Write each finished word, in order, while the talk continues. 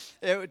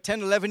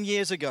10, 11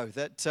 years ago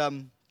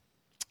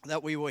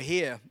that we were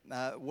here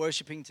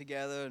worshiping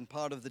together and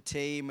part of the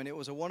team, and it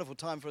was a wonderful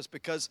time for us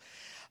because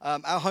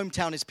our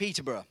hometown is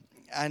Peterborough,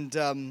 and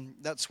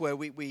that's where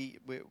we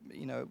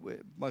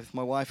both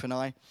my wife and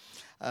I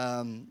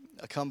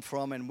come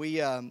from, and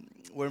we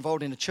were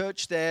involved in a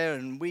church there,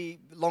 and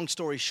long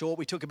story short,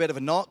 we took a bit of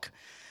a knock.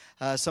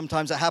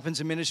 Sometimes that happens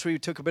in ministry. We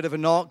took a bit of a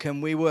knock,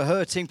 and we were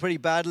hurting pretty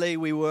badly.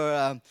 We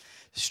were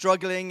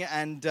struggling,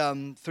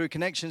 and through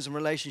connections and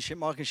relationship,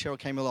 Mark and Cheryl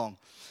came along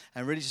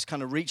and really just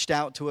kind of reached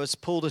out to us,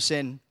 pulled us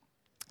in,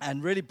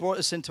 and really brought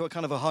us into a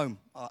kind of a home,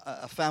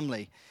 a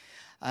family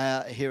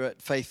here at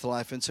Faith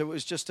Life. And so it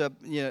was just a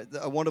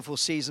wonderful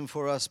season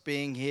for us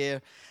being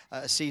here,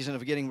 a season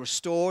of getting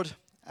restored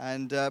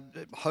and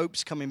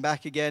hopes coming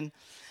back again.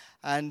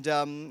 And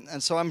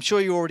so I'm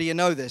sure you already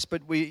know this,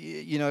 but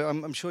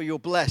I'm sure you're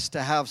blessed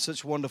to have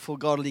such wonderful,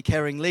 godly,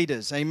 caring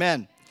leaders.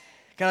 Amen.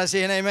 Can I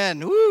see an amen?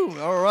 Woo!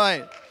 All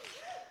right.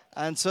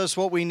 And so it's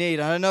what we need.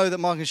 And I know that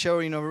Mark and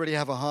Cheryl, really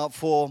have a heart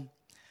for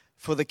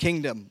the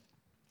kingdom.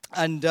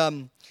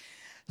 And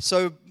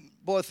so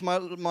both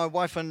my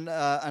wife and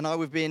I,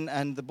 we've been,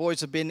 and the boys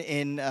have been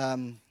in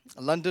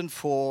London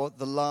for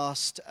the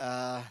last,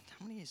 how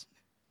many years?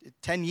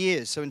 10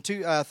 years. So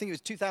I think it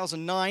was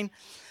 2009,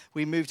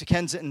 we moved to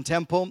Kensington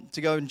Temple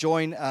to go and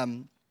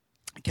join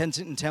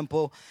Kensington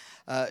Temple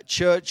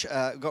Church.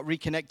 Got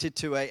reconnected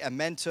to a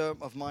mentor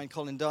of mine,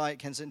 Colin Dye, at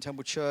Kensington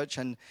Temple Church,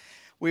 and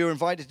we were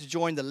invited to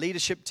join the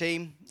leadership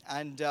team,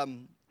 and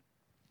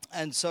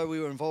so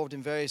we were involved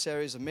in various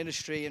areas of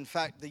ministry. In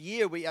fact, the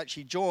year we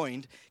actually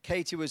joined,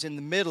 Katie was in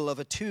the middle of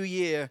a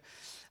 2-year,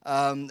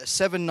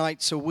 7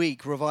 nights a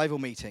week revival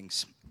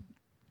meetings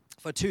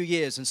for 2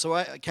 years. And so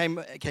I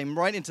came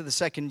right into the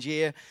second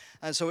year,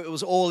 and so it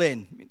was all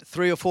in,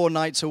 3 or 4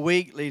 nights a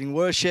week, leading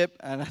worship.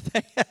 And I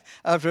think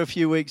after a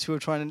few weeks, we were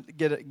trying to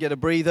get a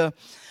breather.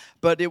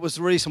 But it was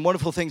really some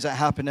wonderful things that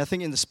happened. I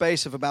think in the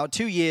space of about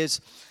 2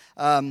 years,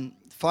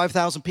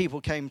 5,000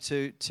 people came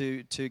to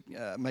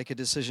make a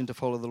decision to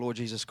follow the Lord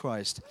Jesus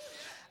Christ,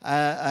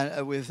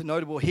 with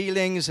notable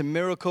healings and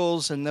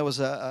miracles. And there was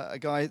a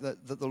guy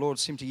that the Lord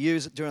seemed to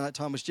use during that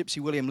time was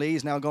Gypsy William Lee.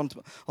 He's now gone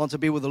on to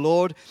be with the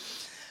Lord.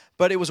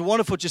 But it was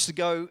wonderful just to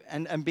go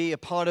and be a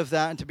part of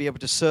that and to be able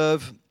to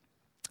serve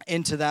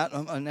into that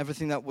and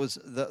everything that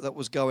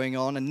was going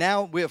on. And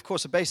now we, of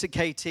course, are based at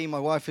KT. My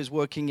wife is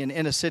working in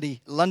inner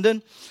city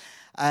London,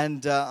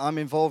 and I'm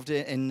involved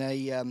in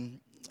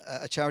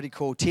a charity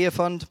called Tear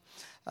Fund,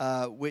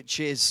 which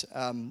is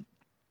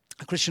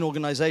a Christian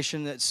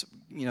organization that's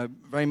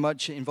very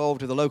much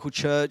involved with the local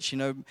church,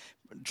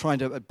 trying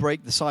to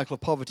break the cycle of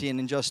poverty and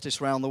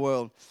injustice around the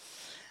world.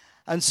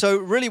 And so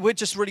really, we're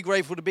just really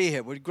grateful to be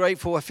here. We're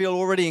grateful. I feel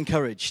already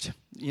encouraged,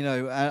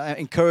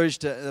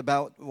 encouraged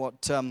about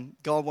what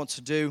God wants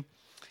to do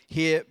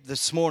here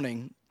this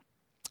morning.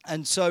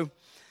 And so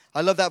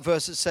I love that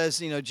verse that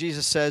says,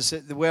 Jesus says,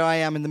 where I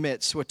am in the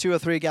midst, where 2 or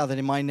 3 are gathered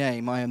in my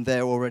name, I am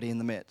there already in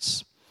the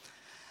midst.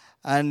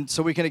 And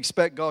so we can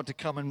expect God to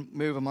come and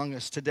move among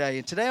us today.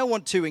 And today I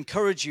want to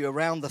encourage you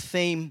around the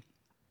theme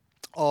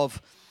of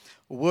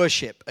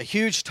worship, a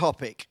huge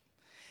topic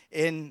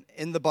in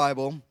the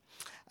Bible.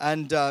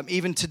 And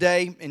even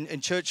today in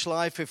church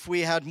life, if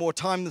we had more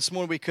time this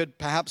morning, we could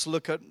perhaps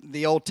look at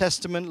the Old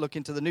Testament, look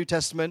into the New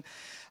Testament,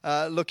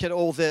 look at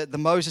all the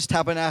Moses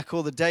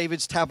tabernacle, the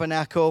David's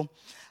tabernacle,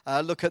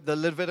 look at the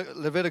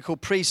Levitical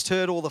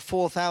priesthood, all the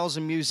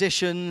 4,000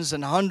 musicians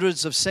and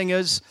hundreds of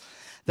singers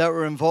that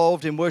were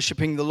involved in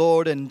worshiping the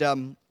Lord.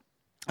 And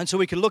so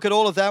we can look at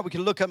all of that. We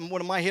can look at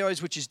one of my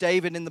heroes, which is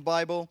David in the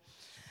Bible,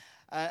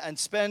 and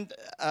spend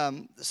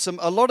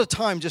a lot of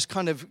time just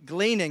kind of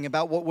gleaning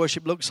about what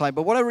worship looks like.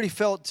 But what I really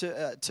felt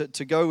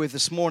to go with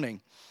this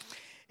morning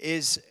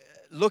is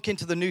look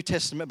into the New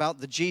Testament about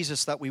the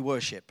Jesus that we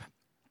worship.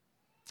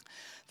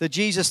 The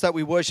Jesus that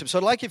we worship. So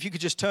I'd like if you could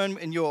just turn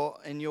in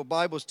your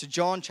Bibles to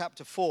John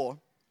chapter 4.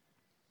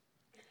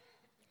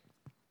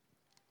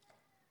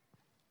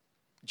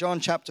 John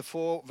chapter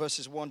 4,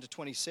 verses 1 to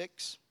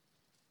 26.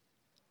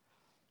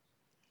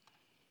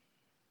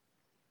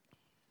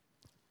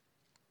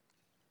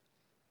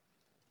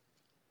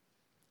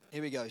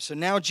 Here we go. So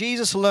now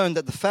Jesus learned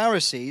that the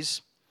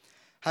Pharisees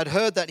had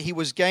heard that he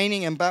was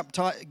gaining and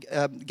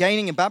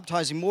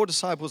baptizing more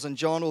disciples than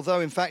John, although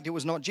in fact it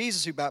was not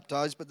Jesus who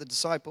baptized, but the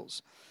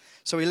disciples.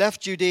 So he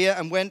left Judea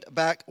and went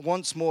back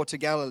once more to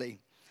Galilee.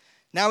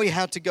 Now he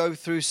had to go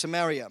through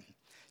Samaria.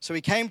 So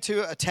he came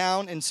to a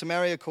town in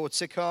Samaria called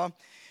Sychar,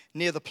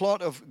 near the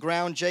plot of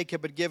ground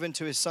Jacob had given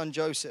to his son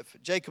Joseph.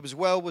 Jacob's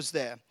well was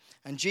there,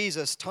 and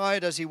Jesus,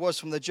 tired as he was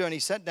from the journey,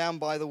 sat down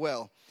by the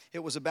well. It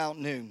was about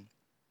noon.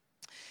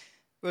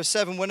 Verse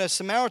 7, when a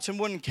Samaritan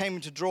woman came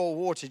to draw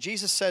water,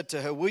 Jesus said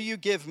to her, "Will you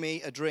give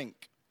me a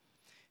drink?"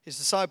 His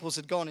disciples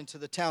had gone into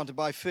the town to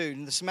buy food,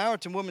 and the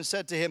Samaritan woman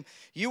said to him,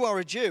 "You are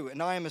a Jew,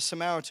 and I am a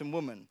Samaritan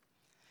woman.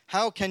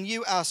 How can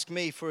you ask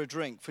me for a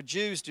drink? For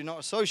Jews do not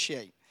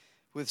associate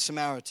with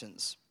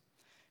Samaritans."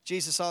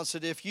 Jesus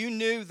answered, "If you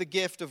knew the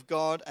gift of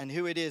God and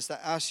who it is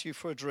that asks you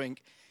for a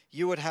drink,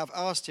 you would have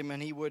asked him,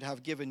 and he would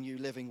have given you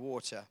living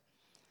water."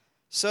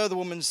 "Sir," the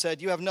woman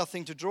said, "you have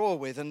nothing to draw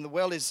with, and the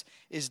well is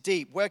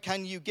deep. Where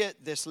can you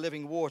get this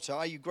living water?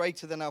 Are you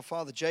greater than our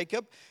father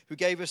Jacob, who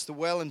gave us the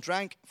well and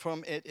drank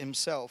from it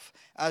himself,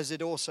 as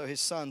did also his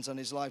sons and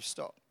his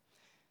livestock?"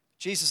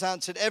 Jesus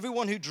answered,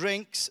 "Everyone who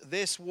drinks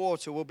this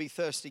water will be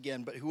thirsty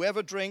again, but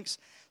whoever drinks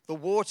the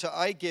water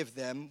I give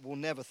them will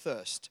never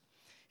thirst.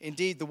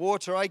 Indeed, the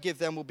water I give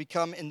them will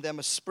become in them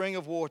a spring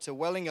of water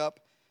welling up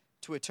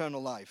to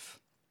eternal life."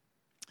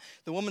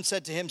 The woman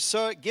said to him,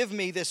 "Sir, give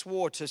me this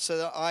water so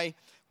that I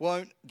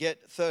won't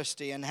get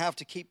thirsty and have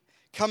to keep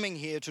coming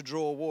here to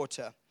draw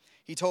water."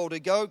 He told her,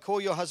 "Go,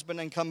 call your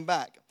husband and come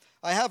back."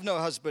 "I have no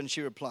husband,"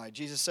 she replied.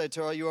 Jesus said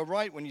to her, "You are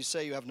right when you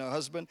say you have no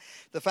husband.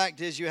 The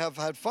fact is you have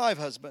had 5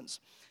 husbands,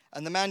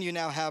 and the man you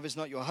now have is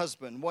not your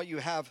husband. What you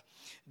have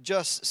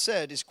just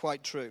said is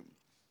quite true."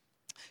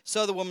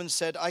 So the woman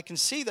said, "I can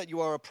see that you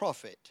are a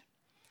prophet.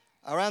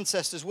 Our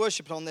ancestors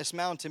worshipped on this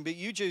mountain, but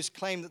you Jews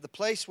claim that the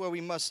place where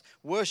we must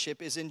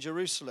worship is in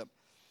Jerusalem."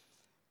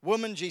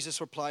 "Woman," Jesus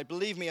replied,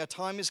 "believe me, a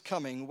time is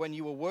coming when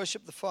you will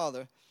worship the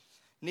Father,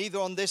 neither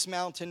on this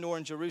mountain nor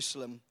in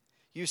Jerusalem.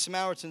 You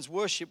Samaritans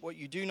worship what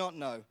you do not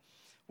know.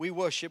 We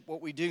worship what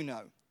we do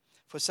know.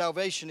 For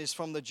salvation is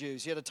from the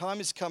Jews. Yet a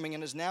time is coming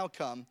and has now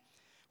come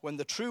when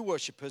the true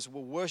worshippers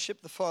will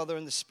worship the Father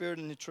in the Spirit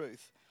and in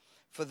truth.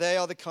 For they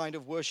are the kind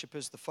of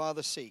worshippers the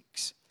Father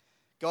seeks.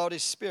 God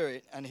is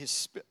spirit, and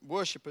his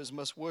worshippers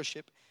must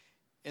worship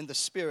in the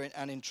Spirit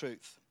and in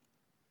truth."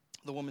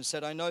 The woman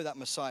said, "I know that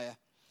Messiah,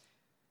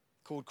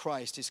 called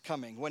Christ, is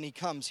coming. When he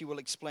comes, he will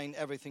explain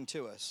everything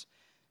to us."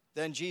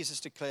 Then Jesus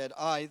declared,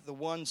 "I, the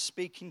one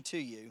speaking to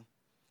you,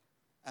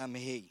 am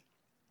he."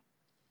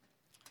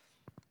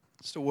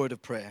 It's a word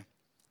of prayer.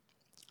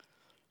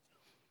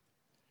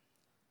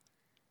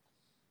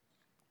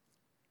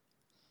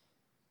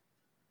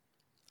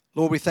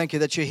 Lord, we thank you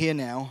that you're here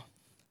now.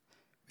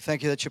 We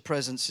thank you that your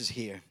presence is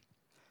here.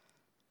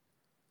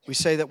 We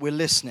say that we're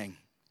listening.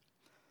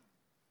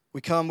 We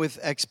come with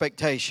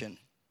expectation.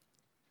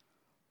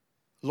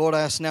 Lord,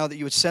 I ask now that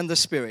you would send the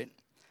Spirit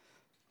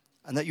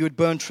and that you would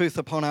burn truth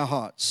upon our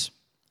hearts.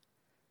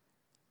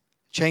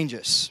 Change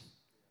us.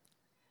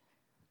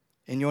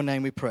 In your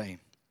name we pray.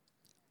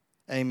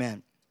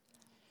 Amen.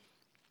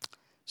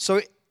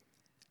 So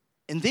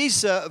in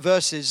these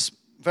verses,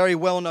 very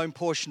well-known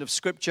portion of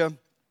Scripture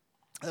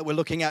that we're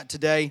looking at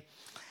today,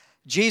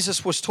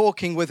 Jesus was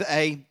talking with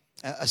a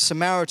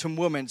Samaritan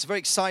woman. It's a very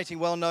exciting,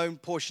 well-known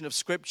portion of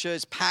Scripture.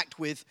 It's packed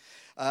with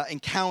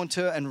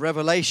encounter and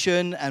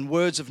revelation and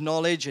words of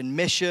knowledge and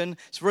mission.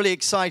 It's really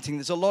exciting.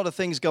 There's a lot of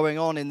things going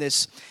on in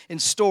this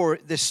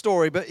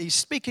story. But he's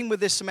speaking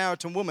with this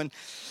Samaritan woman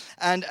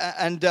and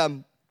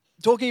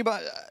talking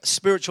about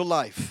spiritual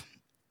life.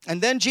 And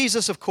then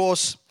Jesus, of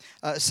course,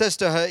 says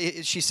to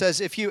her, she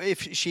says,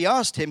 if she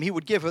asked him, he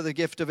would give her the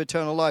gift of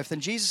eternal life.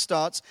 Then Jesus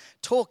starts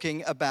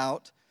talking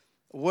about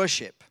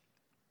worship.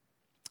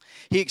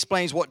 He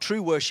explains what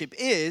true worship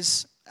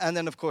is, and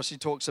then, of course, he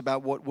talks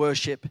about what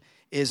worship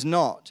is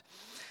not.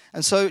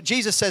 And so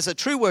Jesus says that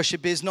true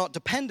worship is not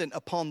dependent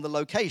upon the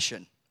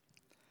location.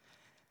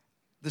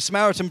 The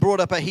Samaritan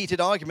brought up a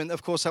heated argument,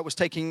 of course, that was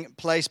taking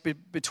place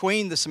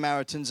between the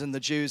Samaritans and the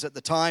Jews at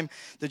the time.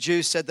 The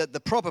Jews said that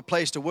the proper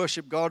place to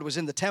worship God was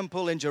in the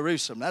temple in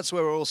Jerusalem. That's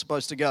where we're all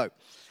supposed to go.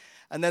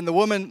 And then the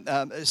woman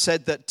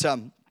said that,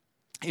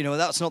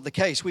 that's not the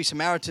case. We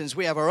Samaritans,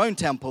 we have our own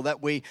temple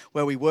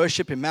where we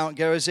worship in Mount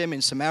Gerizim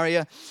in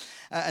Samaria,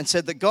 and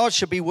said that God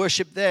should be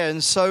worshipped there.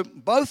 And so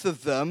both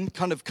of them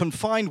kind of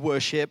confined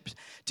worship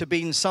to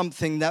being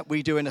something that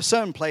we do in a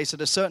certain place at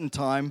a certain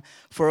time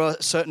for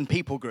a certain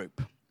people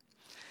group.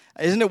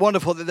 Isn't it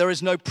wonderful that there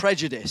is no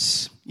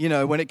prejudice,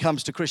 when it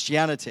comes to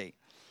Christianity?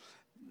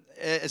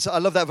 I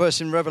love that verse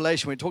in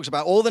Revelation where it talks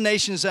about all the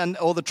nations and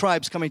all the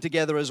tribes coming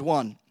together as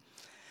one.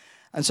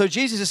 And so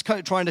Jesus is kind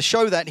of trying to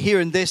show that here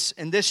in this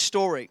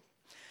story.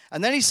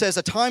 And then he says,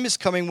 "A time is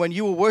coming when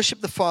you will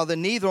worship the Father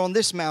neither on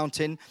this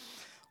mountain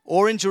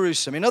or in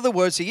Jerusalem." In other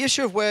words, the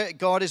issue of where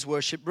God is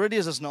worshipped really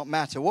does not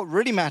matter. What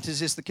really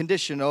matters is the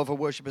condition of a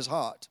worshiper's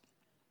heart.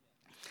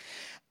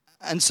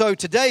 And so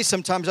today,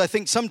 sometimes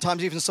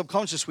even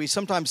subconsciously, we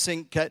sometimes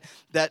think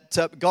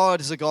that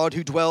God is a God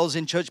who dwells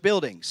in church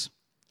buildings.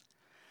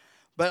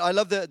 But I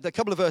love the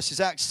couple of verses,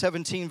 Acts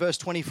 17, verse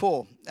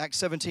 24. Acts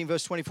 17,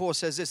 verse 24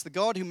 says this: "The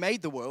God who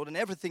made the world and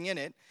everything in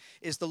it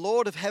is the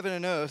Lord of heaven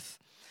and earth,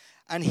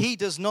 and he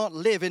does not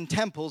live in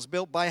temples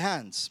built by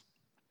hands."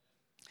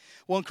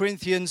 1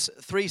 Corinthians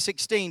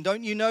 3:16,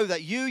 "Don't you know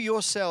that you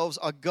yourselves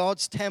are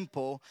God's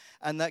temple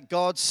and that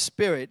God's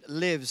Spirit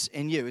lives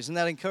in you?" Isn't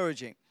that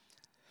encouraging?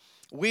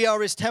 We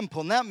are his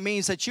temple, and that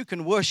means that you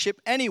can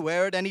worship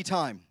anywhere at any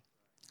time.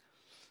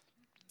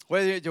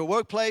 Whether you're at your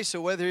workplace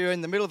or whether you're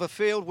in the middle of a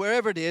field,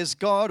 wherever it is,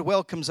 God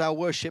welcomes our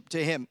worship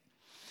to him.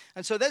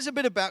 And so there's a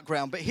bit of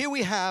background, but here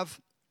we have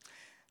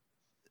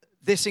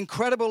this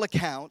incredible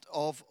account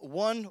of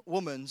one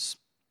woman's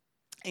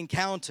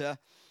encounter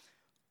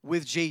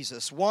with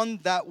Jesus, one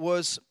that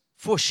was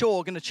for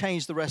sure going to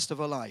change the rest of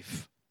her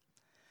life,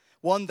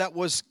 one that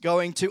was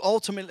going to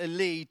ultimately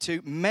lead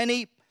to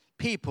many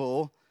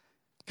people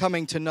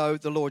coming to know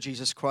the Lord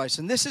Jesus Christ.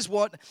 And this is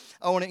what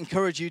I want to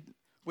encourage you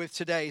with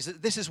today, is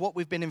that this is what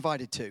we've been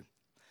invited to.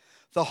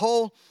 The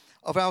whole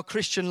of our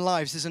Christian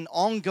lives is an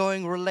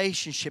ongoing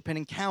relationship and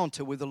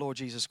encounter with the Lord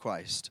Jesus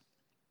Christ.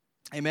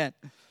 Amen.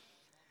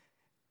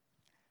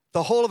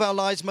 The whole of our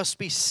lives must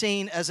be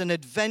seen as an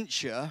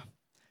adventure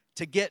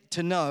to get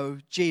to know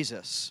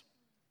Jesus.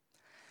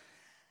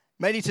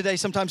 Many today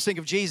sometimes think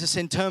of Jesus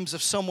in terms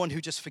of someone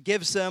who just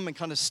forgives them and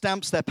kind of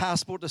stamps their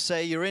passport to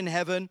say you're in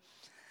heaven.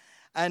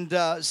 And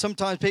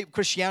sometimes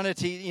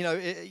Christianity,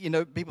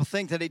 people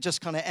think that it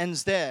just kind of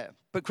ends there.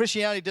 But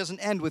Christianity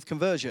doesn't end with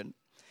conversion.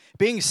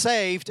 Being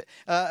saved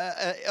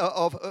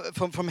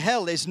from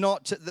hell is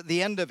not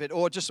the end of it,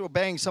 or just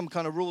obeying some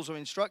kind of rules or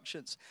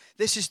instructions.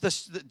 This is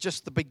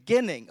just the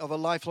beginning of a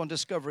lifelong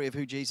discovery of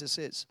who Jesus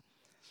is.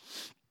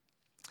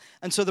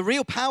 And so the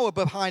real power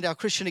behind our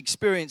Christian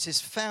experience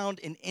is found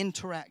in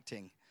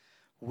interacting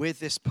with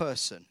this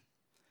person,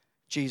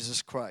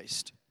 Jesus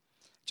Christ,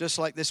 just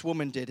like this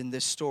woman did in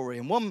this story.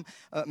 And one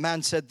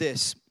man said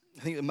this,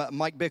 I think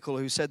Mike Bickle,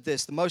 who said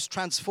this: the most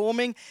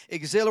transforming,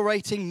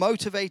 exhilarating,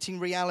 motivating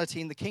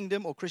reality in the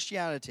kingdom or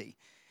Christianity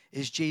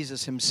is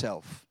Jesus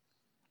himself.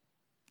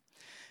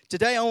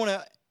 Today I want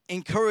to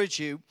encourage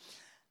you,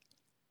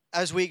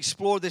 as we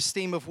explore this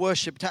theme of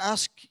worship, to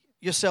ask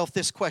yourself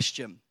this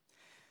question: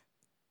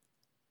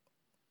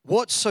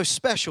 what's so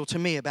special to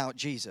me about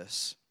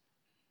Jesus?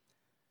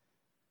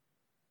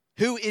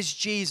 Who is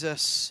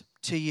Jesus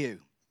to you?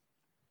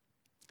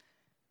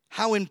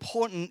 How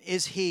important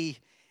is he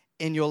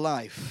in your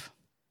life?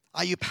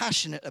 Are you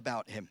passionate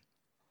about him?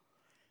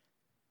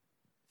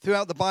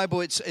 Throughout the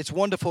Bible, it's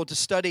wonderful to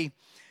study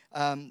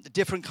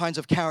different kinds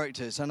of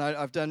characters, and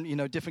I've done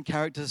different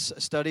characters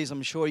studies.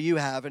 I'm sure you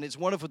have, and it's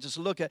wonderful just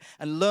to look at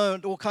and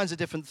learn all kinds of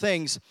different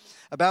things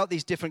about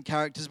these different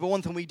characters. But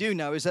one thing we do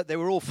know is that they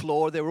were all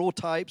flawed, they were all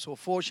types or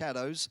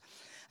foreshadows,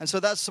 and so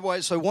that's why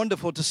it's so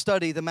wonderful to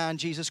study the man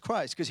Jesus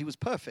Christ, because he was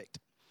perfect.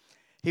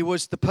 He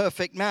was the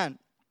perfect man.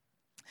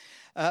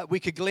 We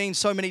could glean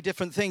so many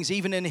different things.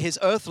 Even in his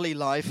earthly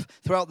life,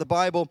 throughout the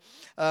Bible,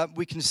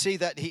 we can see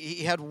that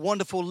he had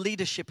wonderful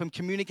leadership and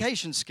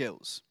communication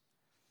skills.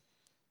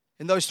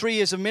 In those 3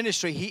 years of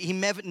ministry, he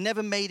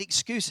never made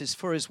excuses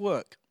for his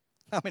work.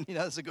 I mean,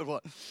 that's a good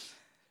one.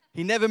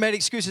 He never made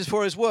excuses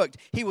for his work.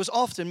 He was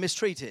often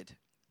mistreated.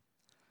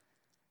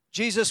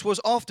 Jesus was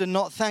often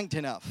not thanked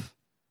enough.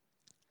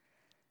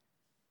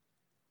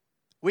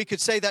 We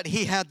could say that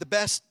he had the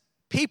best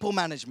people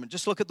management.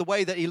 Just look at the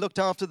way that he looked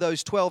after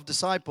those 12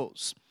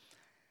 disciples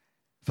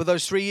for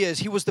those 3 years.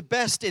 He was the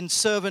best in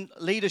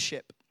servant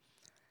leadership.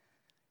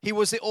 He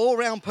was the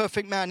all-round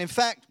perfect man. In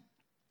fact,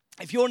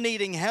 if you're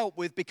needing help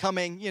with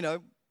becoming,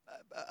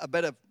 a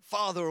better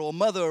father or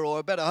mother or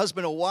a better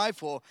husband or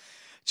wife or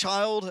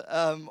child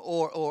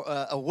or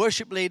a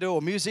worship leader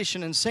or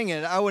musician and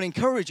singer, I would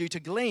encourage you to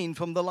glean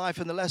from the life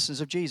and the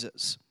lessons of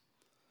Jesus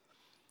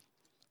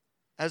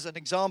as an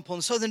example.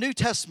 And so the New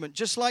Testament,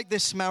 just like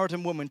this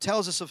Samaritan woman,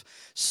 tells us of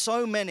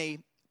so many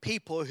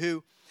people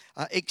who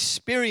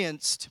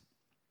experienced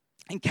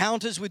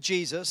encounters with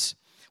Jesus,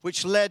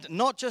 which led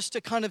not just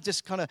to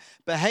this kind of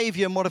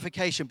behavior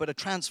modification, but a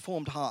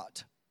transformed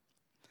heart.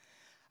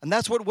 And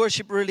that's what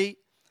worship really,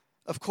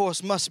 of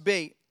course, must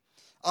be.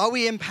 Are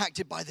we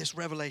impacted by this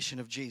revelation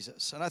of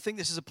Jesus? And I think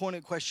this is a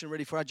poignant question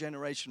really for our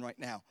generation right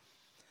now.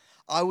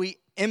 Are we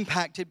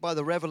impacted by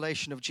the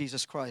revelation of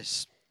Jesus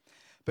Christ?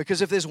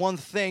 Because if there's one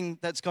thing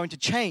that's going to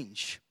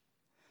change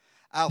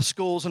our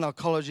schools and our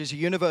colleges, our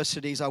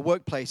universities, our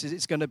workplaces,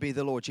 it's going to be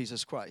the Lord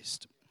Jesus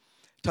Christ,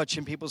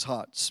 touching people's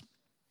hearts.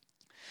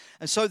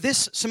 And so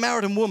this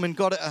Samaritan woman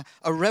got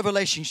a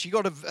revelation. She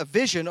got a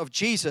vision of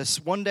Jesus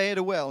one day at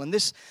a well. And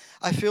this,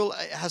 I feel,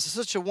 has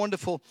such a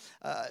wonderful,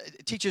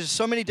 it teaches us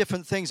so many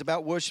different things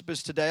about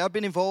worshipers today. I've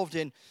been involved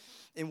in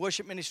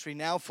worship ministry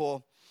now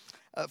for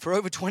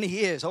over 20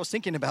 years. I was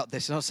thinking about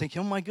this, and I was thinking,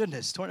 oh my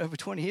goodness, over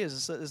 20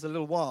 years is a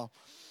little while.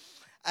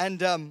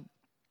 And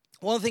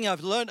one thing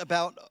I've learned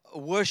about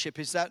worship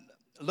is that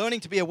learning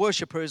to be a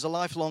worshiper is a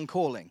lifelong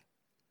calling.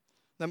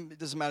 It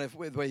doesn't matter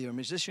whether you're a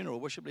musician or a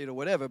worship leader or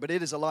whatever, but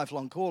it is a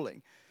lifelong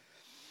calling.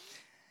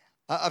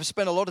 I've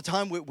spent a lot of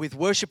time with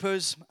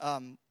worshipers,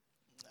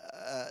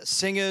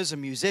 singers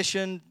and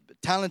musicians,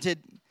 talented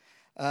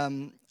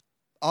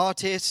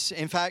artists.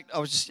 In fact,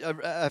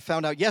 I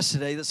found out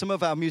yesterday that some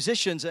of our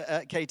musicians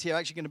at KT are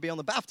actually going to be on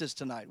the BAFTAs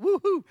tonight.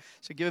 Woohoo!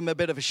 So give him a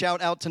bit of a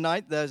shout out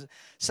tonight. There's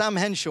Sam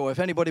Henshaw. If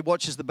anybody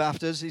watches the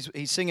BAFTAs,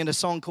 he's singing a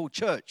song called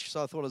Church.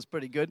 So I thought it was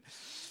pretty good.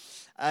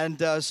 And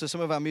so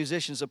some of our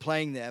musicians are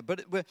playing there.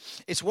 But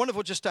it's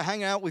wonderful just to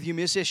hang out with you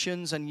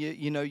musicians, and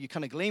you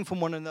kind of glean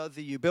from one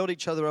another. You build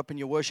each other up in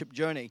your worship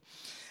journey.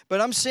 But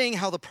I'm seeing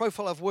how the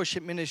profile of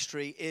worship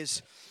ministry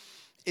is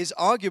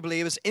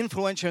arguably as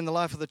influential in the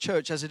life of the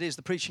church as it is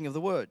the preaching of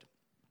the word.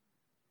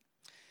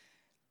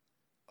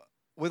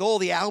 With all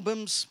the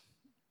albums,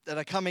 that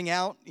are coming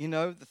out,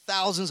 the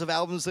thousands of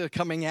albums that are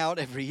coming out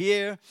every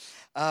year,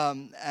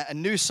 and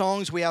new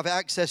songs we have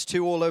access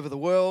to all over the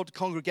world.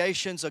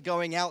 Congregations are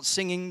going out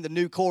singing the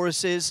new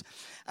choruses,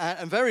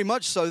 and very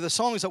much so, the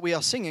songs that we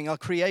are singing are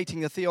creating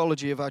the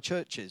theology of our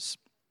churches.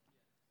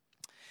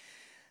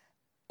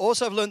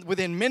 Also, I've learned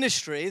within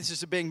ministry, this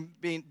is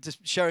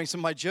just sharing some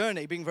of my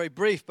journey, being very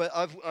brief, but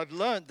I've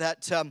learned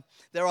that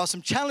there are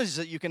some challenges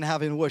that you can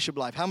have in worship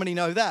life. How many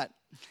know that?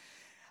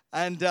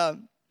 And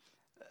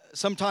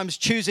sometimes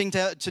choosing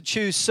to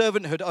choose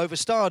servanthood over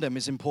stardom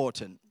is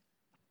important,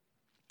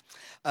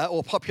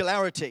 or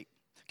popularity,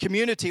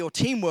 community or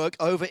teamwork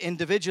over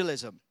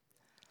individualism,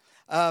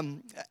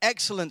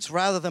 excellence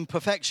rather than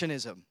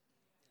perfectionism,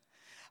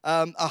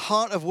 a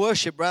heart of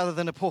worship rather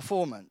than a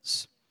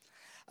performance.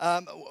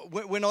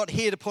 We're not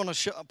here to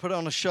put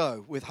on a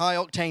show with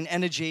high-octane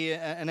energy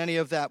and any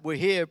of that. We're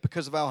here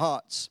because of our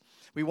hearts.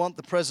 We want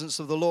the presence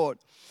of the Lord.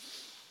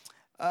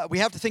 We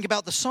have to think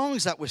about the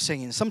songs that we're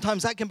singing.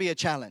 Sometimes that can be a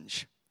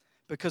challenge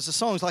because the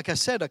songs, like I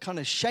said, are kind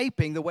of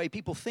shaping the way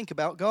people think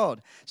about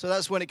God. So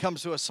that's when it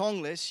comes to a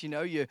song list,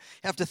 you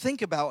have to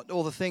think about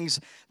all the things,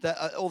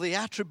 all the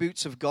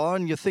attributes of God,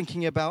 and you're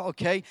thinking about,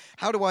 okay,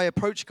 how do I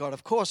approach God?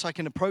 Of course, I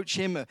can approach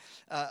Him,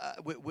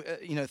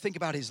 think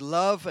about His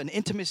love, and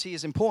intimacy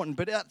is important.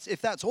 But if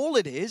that's all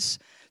it is,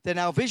 then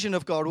our vision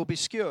of God will be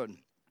skewed.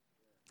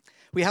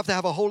 We have to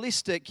have a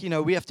holistic,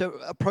 we have to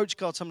approach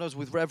God sometimes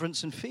with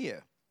reverence and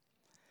fear.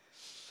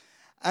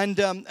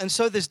 And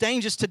so there's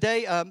dangers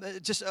today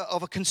just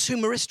of a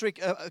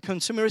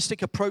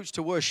consumeristic approach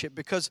to worship,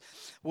 because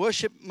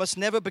worship must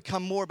never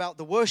become more about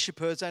the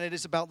worshipers than it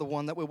is about the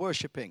one that we're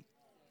worshiping.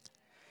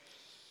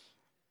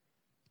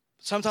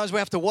 Sometimes we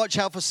have to watch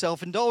out for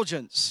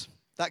self-indulgence,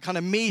 that kind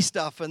of me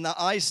stuff and the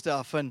I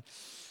stuff, and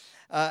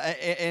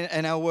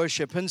in our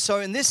worship. And so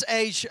in this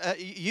age,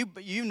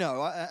 you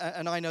know,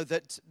 and I know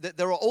that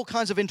there are all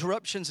kinds of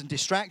interruptions and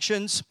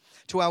distractions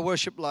to our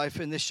worship life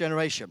in this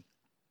generation.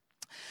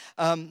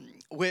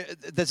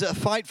 There's a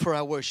fight for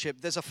our worship.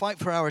 There's a fight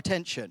for our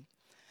attention.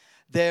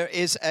 There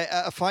is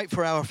a fight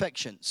for our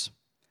affections.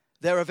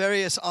 There are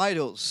various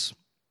idols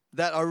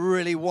that are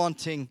really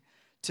wanting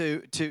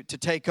to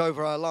take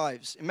over our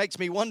lives. It makes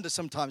me wonder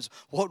sometimes,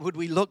 what would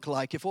we look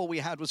like if all we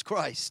had was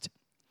Christ?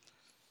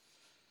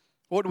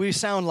 What would we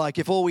sound like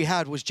if all we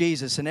had was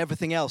Jesus and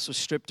everything else was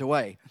stripped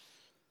away?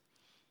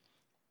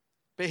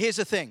 But here's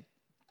the thing.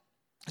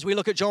 As we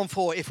look at John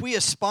 4, if we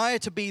aspire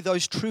to be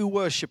those true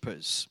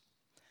worshipers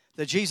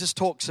that Jesus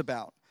talks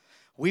about,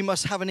 we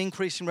must have an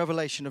increasing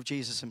revelation of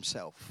Jesus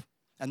himself.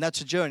 And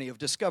that's a journey of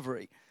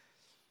discovery.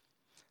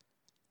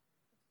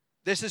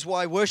 This is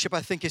why worship,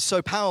 I think, is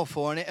so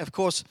powerful. And it, of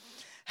course,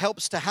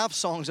 helps to have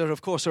songs that,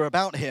 of course, are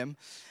about him,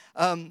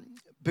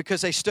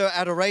 because they stir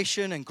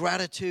adoration and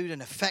gratitude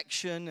and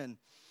affection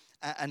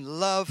and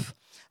love,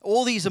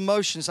 all these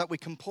emotions that we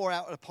can pour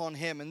out upon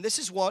him. And this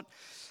is what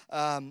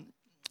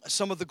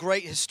some of the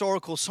great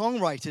historical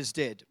songwriters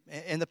did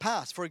in the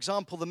past. For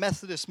example, the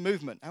Methodist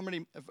movement. How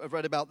many have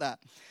read about that?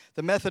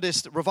 The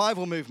Methodist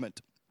revival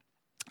movement.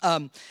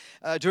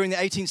 During the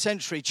 18th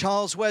century,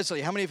 Charles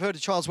Wesley. How many have heard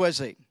of Charles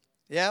Wesley?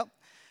 Yeah?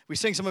 We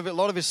sing a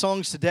lot of his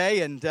songs today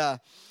and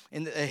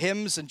in the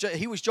hymns. And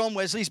he was John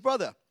Wesley's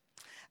brother.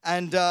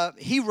 And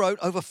he wrote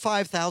over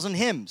 5,000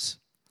 hymns.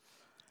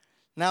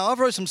 Now, I've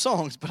wrote some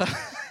songs, but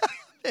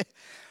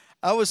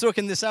I was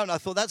looking this out and I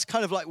thought that's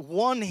kind of like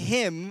one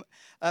hymn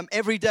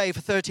every day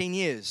for 13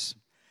 years.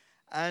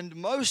 And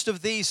most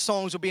of these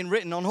songs were being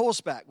written on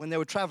horseback when they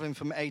were traveling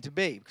from A to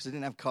B, because they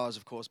didn't have cars,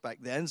 of course, back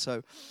then.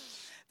 So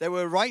they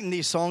were writing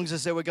these songs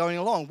as they were going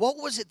along. What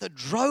was it that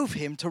drove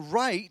him to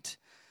write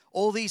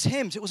all these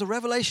hymns? It was a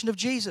revelation of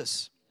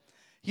Jesus.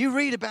 You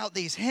read about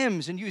these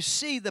hymns and you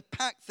see the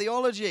packed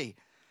theology,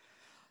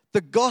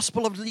 the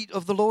gospel of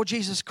the Lord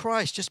Jesus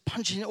Christ, just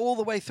punching all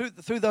the way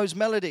through those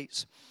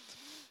melodies.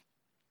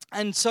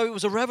 And so it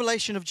was a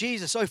revelation of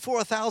Jesus. So for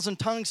 1,000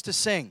 tongues to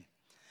sing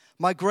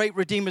my great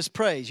Redeemer's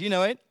praise. You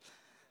know it.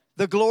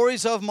 The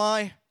glories of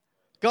my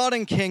God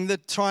and King, the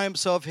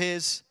triumphs of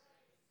his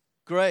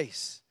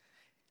grace.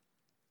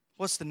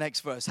 What's the next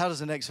verse? How does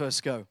the next verse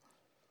go?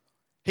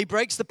 He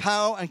breaks the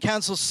power and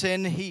cancels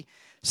sin. He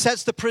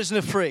sets the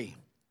prisoner free.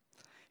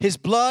 His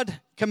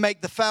blood can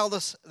make the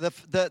foulest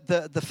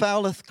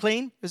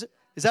clean. Is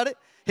that it?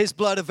 His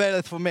blood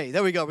availeth for me.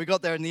 There we go. We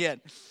got there in the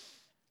end.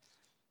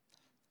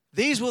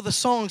 These were the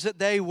songs that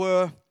they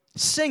were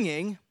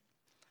singing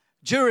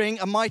during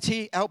a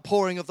mighty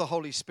outpouring of the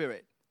Holy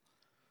Spirit.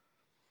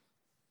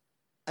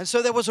 And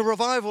so there was a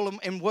revival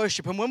in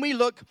worship. And when we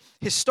look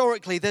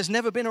historically, there's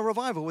never been a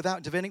revival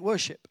without divinic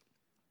worship.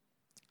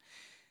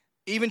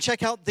 Even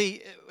check out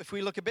if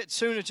we look a bit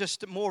sooner,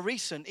 just more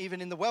recent,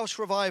 even in the Welsh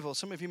revival.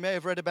 Some of you may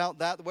have read about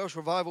that. The Welsh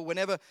revival,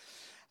 whenever,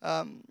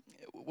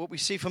 what we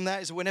see from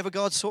that is whenever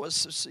God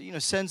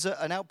sends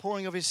an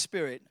outpouring of his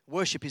Spirit,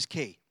 worship is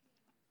key.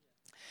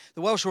 The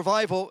Welsh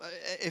revival,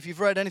 if you've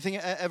read anything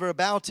ever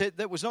about it,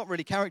 that was not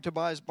really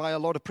characterized by a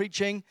lot of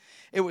preaching.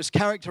 It was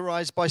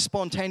characterized by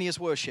spontaneous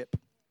worship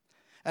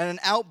and an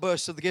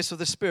outburst of the gifts of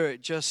the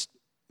Spirit just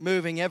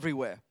moving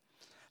everywhere.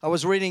 I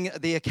was reading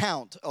the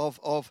account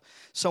of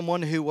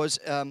someone who was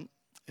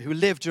who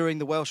lived during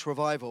the Welsh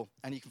revival,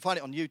 and you can find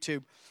it on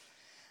YouTube.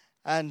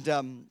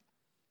 And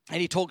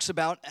he talks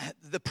about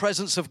the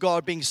presence of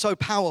God being so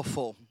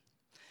powerful,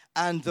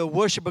 and the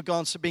worship of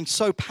God being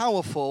so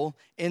powerful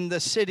in the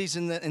cities,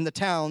 in the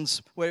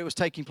towns where it was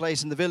taking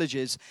place, in the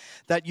villages,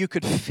 that you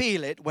could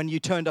feel it when you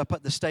turned up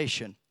at the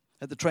station,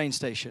 at the train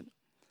station.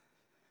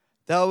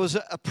 There was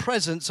a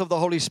presence of the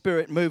Holy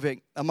Spirit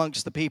moving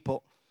amongst the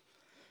people.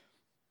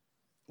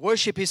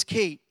 Worship is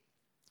key.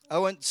 I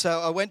went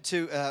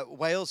to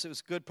Wales. It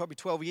was good, probably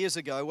 12 years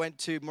ago. I went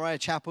to Moriah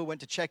Chapel,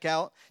 went to check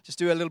out, just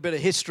do a little bit of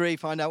history,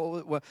 find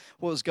out what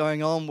was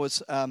going on,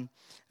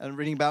 and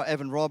reading about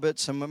Evan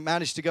Roberts, and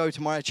managed to go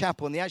to Moriah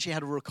Chapel, and they actually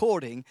had a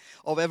recording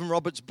of Evan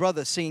Roberts'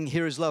 brother singing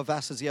 "Here Is Love,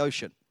 Vast as the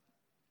Ocean."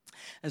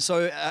 And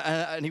so,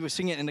 and he was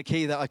singing it in a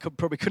key that I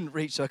probably couldn't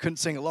reach, so I couldn't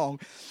sing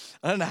along.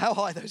 I don't know how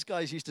high those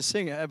guys used to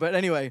sing it, but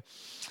anyway,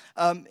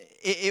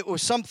 it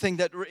was something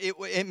that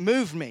it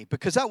moved me,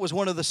 because that was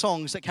one of the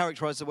songs that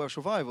characterized the Welsh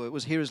revival. It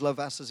was "Here Is Love,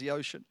 Vast as the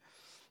Ocean,"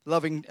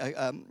 loving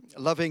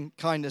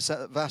kindness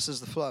vast as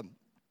the flood.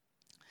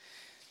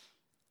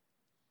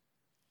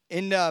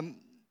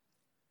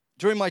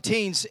 During my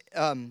teens,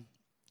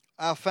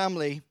 our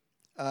family,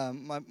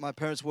 my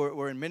parents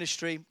were in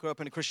ministry, grew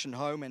up in a Christian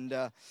home,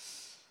 and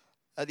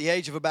at the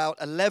age of about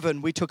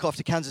 11, we took off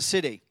to Kansas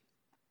City.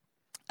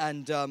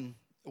 And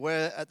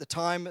where at the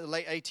time, the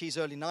late 80s,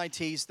 early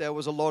 90s, there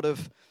was a lot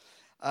of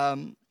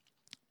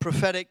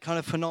prophetic kind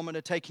of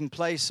phenomena taking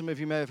place. Some of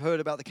you may have heard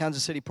about the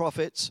Kansas City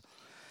prophets.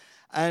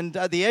 And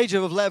at the age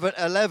of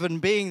 11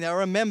 being there, I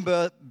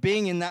remember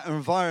being in that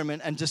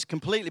environment and just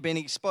completely being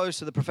exposed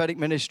to the prophetic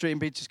ministry and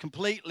being just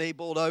completely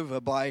bowled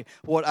over by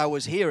what I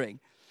was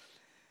hearing,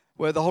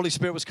 where the Holy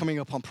Spirit was coming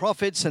upon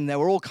prophets, and there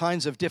were all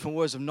kinds of different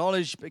words of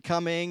knowledge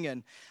coming.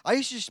 And I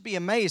used to just be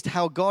amazed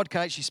how God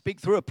can actually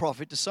speak through a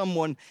prophet to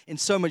someone in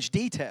so much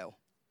detail.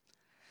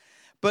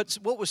 But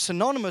what was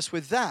synonymous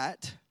with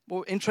that,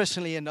 well,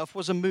 interestingly enough,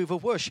 was a move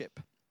of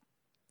worship.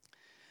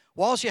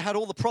 Whilst you had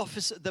all the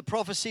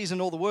prophecies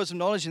and all the words of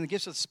knowledge and the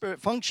gifts of the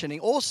Spirit functioning,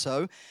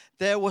 also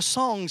there were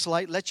songs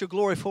like "Let Your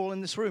Glory Fall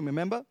in This Room,"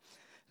 remember?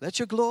 Let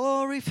your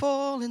glory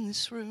fall in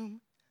this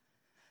room.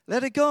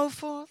 Let it go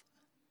forth.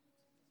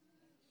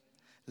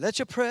 Let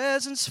your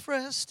presence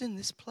rest in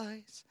this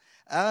place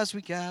as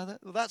we gather.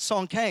 Well, that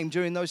song came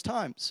during those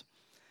times.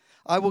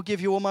 I will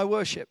give you all my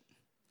worship.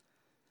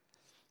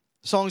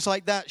 Songs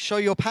like that, Show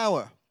Your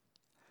Power.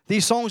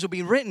 These songs will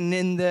be written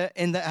in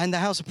the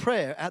house of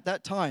prayer at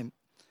that time,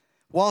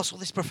 whilst all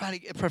this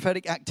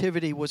prophetic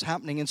activity was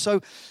happening. And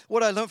so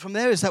what I learned from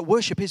there is that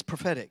worship is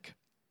prophetic.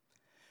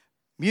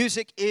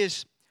 Music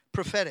is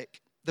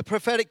prophetic. The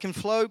prophetic can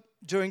flow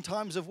during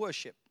times of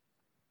worship.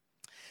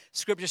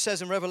 Scripture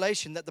says in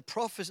Revelation that the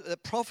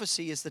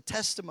prophecy is the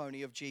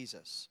testimony of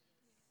Jesus.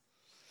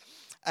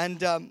 And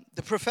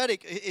the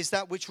prophetic is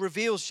that which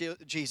reveals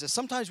Jesus.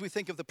 Sometimes we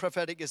think of the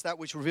prophetic as that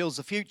which reveals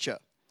the future.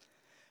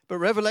 But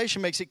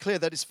Revelation makes it clear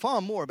that it's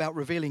far more about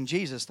revealing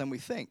Jesus than we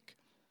think.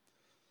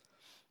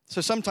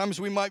 So sometimes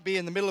we might be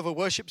in the middle of a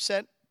worship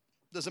set.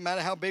 Doesn't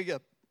matter how big,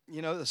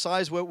 the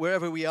size,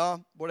 wherever we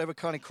are, whatever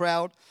kind of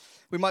crowd.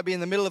 We might be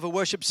in the middle of a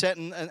worship set,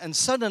 and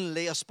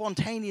suddenly a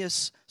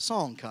spontaneous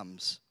song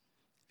comes.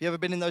 Have you ever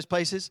been in those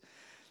places?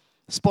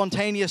 A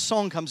spontaneous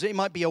song comes. It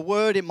might be a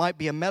word, it might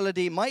be a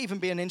melody, it might even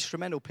be an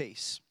instrumental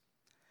piece.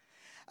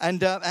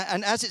 And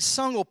as it's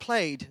sung or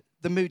played,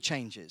 the mood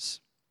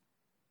changes.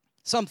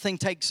 Something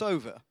takes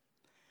over.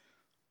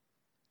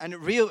 And it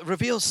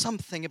reveals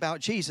something about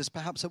Jesus,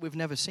 perhaps that we've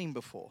never seen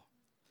before.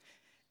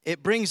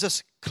 It brings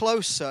us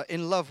closer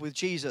in love with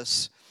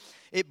Jesus.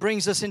 It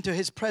brings us into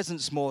his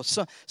presence more.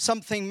 So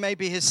something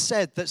maybe is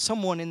said that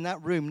someone in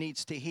that room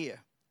needs to hear.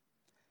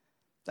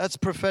 That's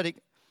prophetic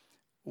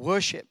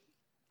worship.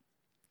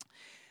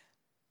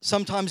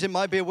 Sometimes it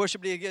might be a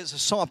worship leader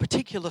gets a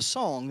particular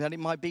song that it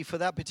might be for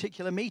that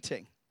particular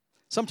meeting.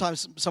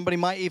 Sometimes somebody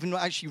might even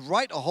actually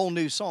write a whole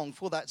new song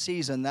for that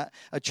season that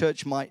a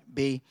church might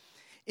be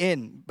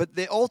in. But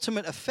the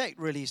ultimate effect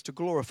really is to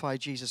glorify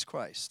Jesus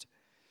Christ.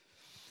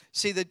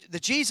 See, the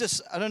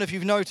Jesus, I don't know if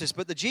you've noticed,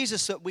 but the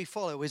Jesus that we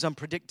follow is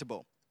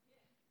unpredictable.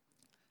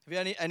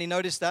 Have you any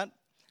noticed that?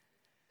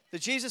 The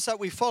Jesus that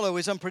we follow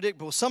is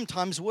unpredictable.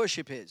 Sometimes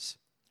worship is.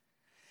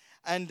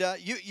 And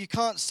you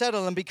can't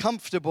settle and be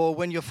comfortable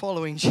when you're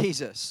following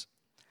Jesus.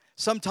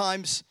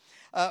 Sometimes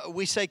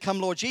we say, "Come,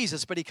 Lord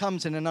Jesus," but he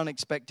comes in an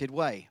unexpected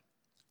way.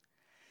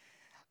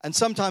 And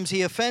sometimes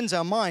he offends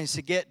our minds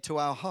to get to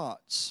our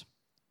hearts.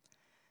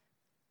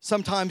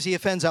 Sometimes he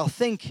offends our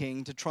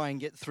thinking to try and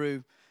get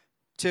through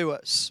to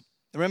us.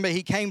 Remember,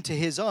 he came to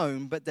his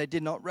own, but they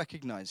did not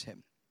recognize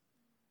him.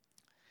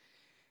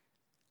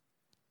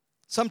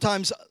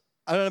 Sometimes,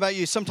 I don't know about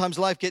you, sometimes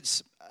life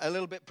gets a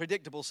little bit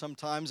predictable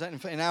sometimes.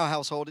 In our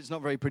household, it's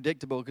not very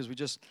predictable because we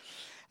just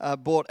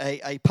bought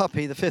a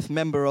puppy, the fifth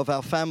member of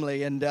our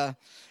family. And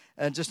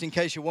just in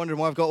case you're wondering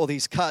why I've got all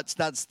these cuts,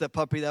 that's the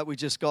puppy that we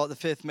just got, the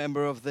fifth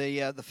member of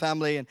the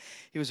family. And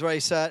he was very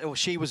sad, or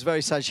she was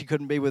very sad she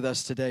couldn't be with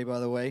us today,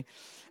 by the way.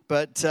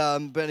 But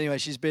anyway,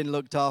 she's been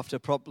looked after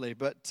properly.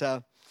 But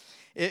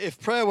if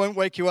prayer won't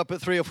wake you up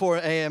at 3 or 4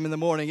 a.m. in the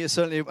morning, it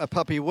certainly a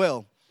puppy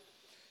will.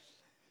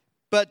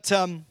 But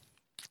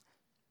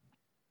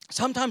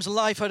sometimes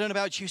life, I don't know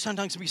about you,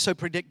 sometimes can be so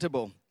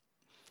predictable.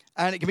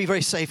 And it can be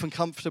very safe and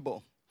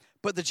comfortable.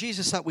 But the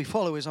Jesus that we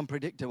follow is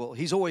unpredictable.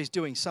 He's always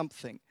doing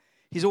something.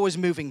 He's always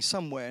moving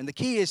somewhere. And the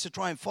key is to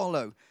try and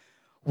follow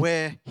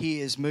where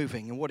he is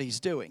moving and what he's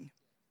doing.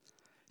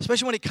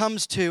 Especially when it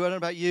comes to, I don't know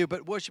about you,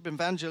 but worship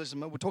evangelism,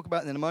 we'll talk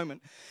about it in a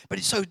moment. But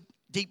it's so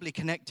deeply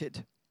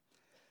connected.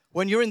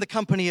 When you're in the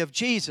company of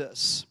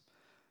Jesus,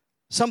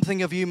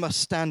 something of you must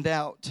stand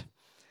out.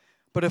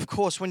 But of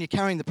course, when you're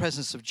carrying the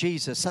presence of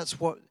Jesus, that's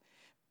what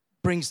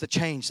brings the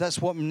change. That's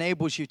what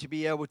enables you to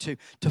be able to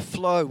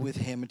flow with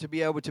him and to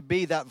be able to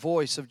be that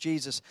voice of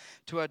Jesus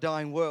to our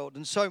dying world.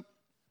 And so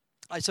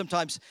I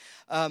sometimes,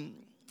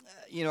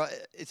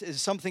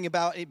 it's something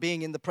about it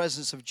being in the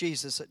presence of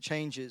Jesus that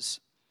changes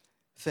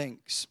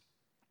things.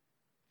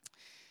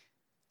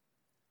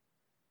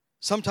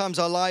 Sometimes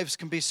our lives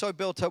can be so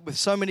built up with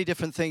so many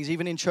different things.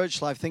 Even in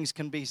church life, things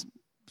can be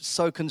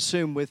so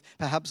consumed with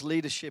perhaps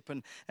leadership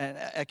and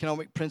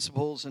economic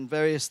principles and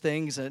various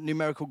things,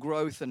 numerical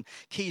growth and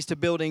keys to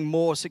building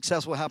more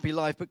successful, happy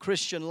life. But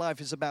Christian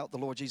life is about the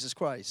Lord Jesus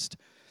Christ.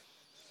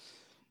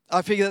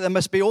 I figure that there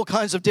must be all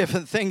kinds of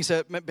different things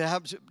that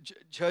perhaps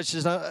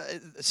churches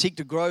seek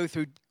to grow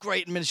through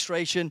great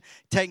administration,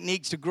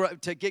 techniques to grow,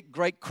 to get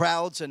great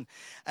crowds and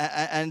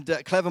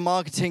clever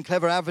marketing,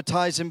 clever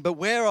advertising. But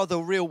where are the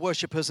real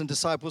worshipers and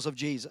disciples of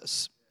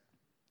Jesus?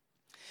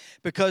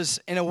 Because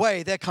in a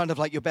way, they're kind of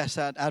like your best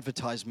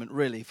advertisement,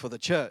 really, for the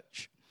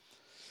church.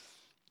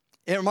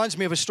 It reminds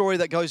me of a story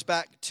that goes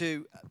back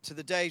to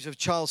the days of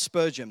Charles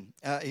Spurgeon.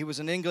 He was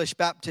an English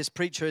Baptist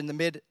preacher in the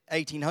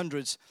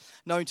mid-1800s,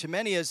 known to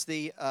many as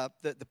the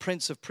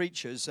Prince of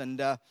Preachers.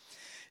 And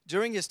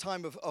during his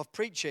time of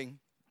preaching,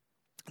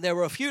 there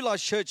were a few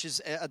large churches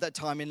at that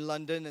time in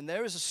London, and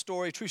there is a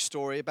story, true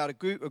story, about a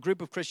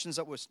group of Christians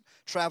that was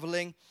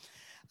traveling,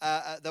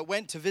 that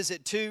went to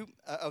visit two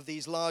of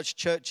these large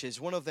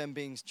churches, one of them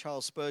being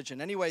Charles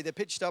Spurgeon. Anyway, they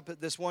pitched up at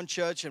this one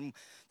church, and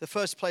the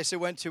first place they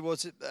went to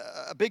was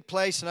a big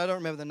place, and I don't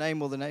remember the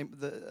name of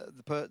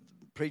the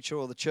preacher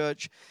or the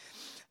church.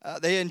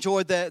 They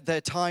enjoyed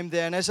their time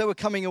there, and as they were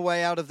coming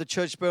away out of the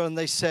church building,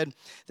 they said,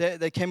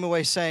 they came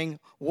away saying,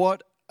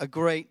 "What a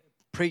great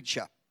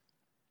preacher."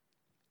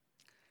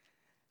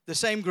 The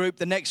same group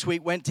the next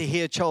week went to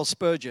hear Charles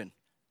Spurgeon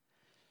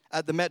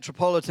at the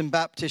Metropolitan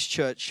Baptist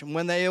Church. And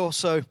when they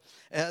also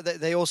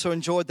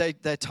enjoyed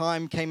their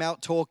time, came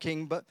out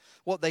talking, but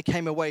what they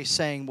came away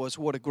saying was,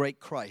 "What a great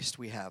Christ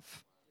we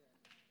have."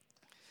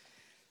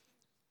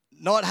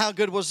 Not how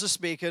good was the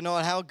speaker,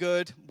 not how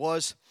good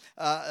was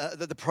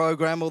the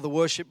program or the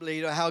worship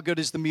leader, how good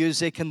is the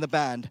music and the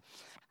band,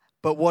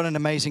 but what an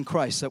amazing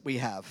Christ that we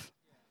have.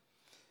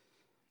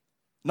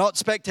 Not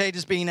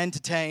spectators being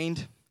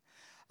entertained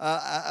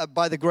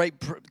by the great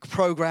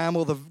program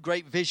or the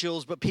great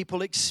visuals, but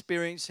people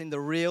experiencing the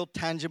real,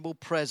 tangible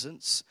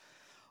presence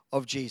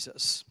of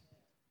Jesus.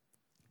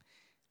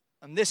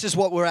 And this is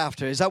what we're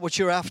after. Is that what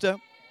you're after?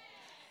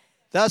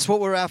 That's what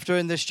we're after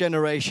in this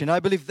generation.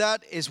 I believe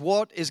that is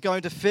what is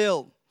going to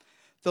fill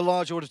the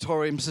large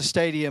auditoriums, the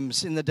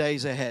stadiums in the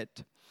days ahead.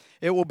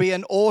 It will be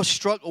an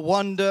awestruck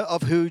wonder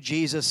of who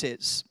Jesus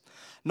is.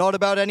 Not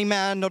about any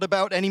man, not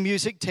about any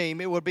music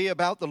team. It will be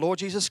about the Lord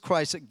Jesus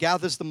Christ that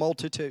gathers the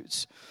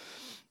multitudes.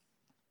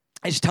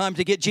 It's time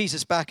to get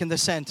Jesus back in the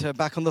center,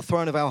 back on the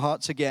throne of our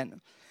hearts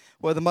again,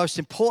 where the most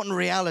important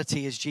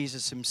reality is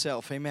Jesus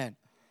himself. Amen.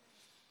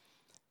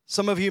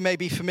 Some of you may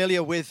be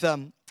familiar with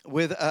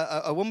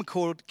a woman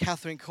called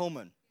Catherine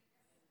Coleman,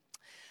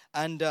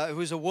 and who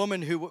was a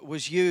woman who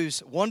was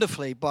used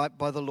wonderfully by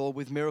the Lord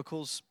with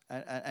miracles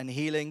and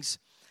healings,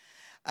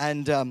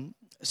 and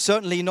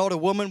certainly not a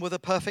woman with a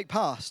perfect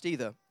past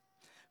either.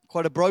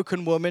 Quite a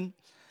broken woman,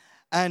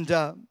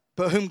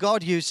 but whom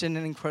God used in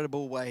an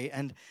incredible way.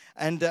 And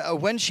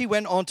when she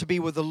went on to be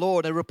with the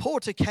Lord, a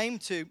reporter came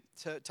to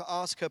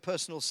ask her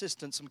personal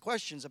assistant some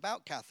questions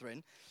about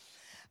Catherine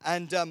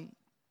and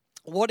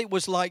what it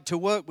was like to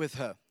work with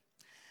her.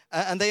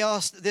 And they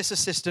asked this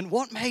assistant,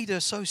 what made her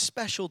so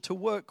special to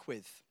work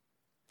with?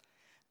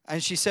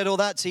 And she said, "Oh,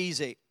 that's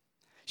easy."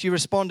 She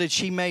responded,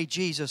 "She made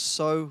Jesus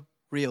so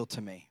real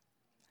to me."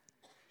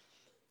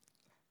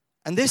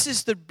 And this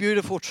is the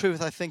beautiful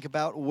truth, I think,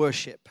 about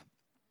worship.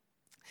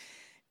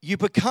 You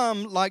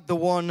become like the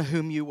one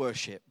whom you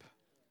worship.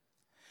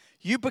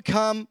 You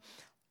become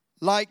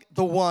like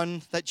the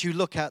one that you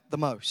look at the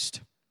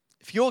most.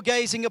 If you're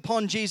gazing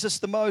upon Jesus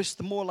the most,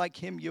 the more like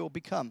him you'll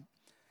become.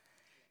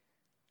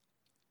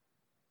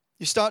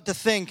 You start to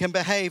think and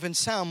behave and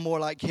sound more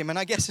like him. And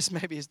I guess this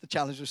maybe is the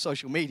challenge with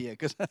social media,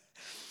 because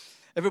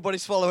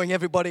everybody's following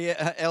everybody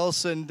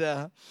else.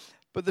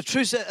 But the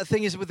truth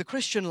thing is, with the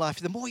Christian life,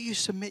 the more you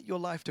submit your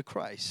life to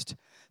Christ,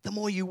 the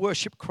more you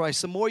worship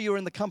Christ, the more you're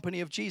in the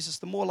company of Jesus,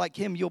 the more like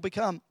him you'll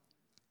become.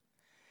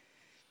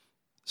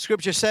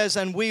 Scripture says,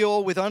 and we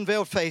all with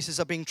unveiled faces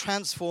are being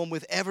transformed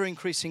with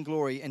ever-increasing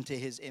glory into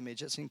his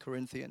image. That's in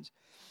Corinthians.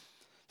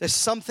 There's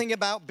something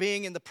about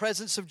being in the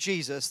presence of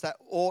Jesus that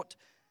ought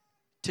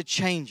to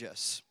change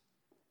us.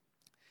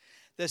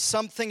 There's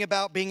something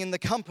about being in the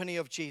company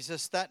of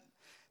Jesus that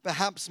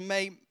perhaps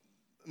may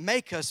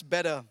make us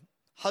better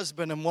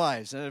husband and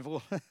wives.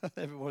 And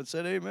everyone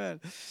said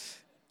amen.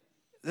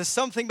 There's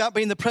something about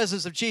being in the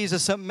presence of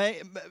Jesus that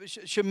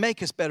should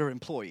make us better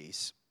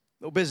employees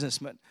or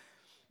businessmen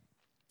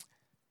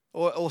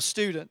or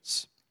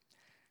students.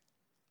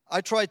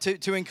 I try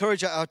to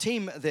encourage our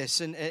team this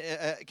in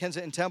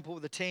Kensington Temple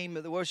with the team,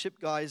 the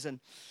worship guys, and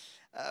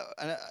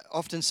I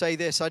often say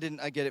this. I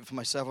get it from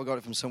myself. I got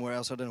it from somewhere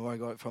else. I don't know where I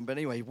got it from. But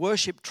anyway,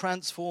 worship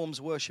transforms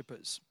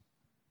worshipers.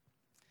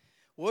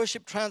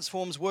 Worship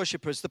transforms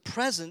worshipers. The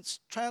presence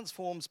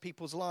transforms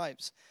people's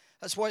lives.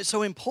 That's why it's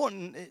so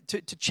important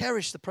to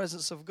cherish the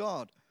presence of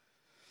God.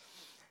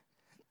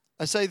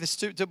 I say this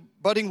to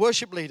budding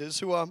worship leaders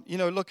who are,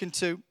 looking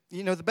to,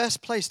 the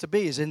best place to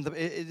be is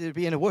to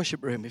be in a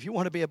worship room. If you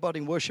want to be a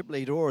budding worship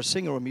leader or a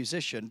singer or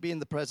musician, be in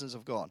the presence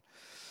of God.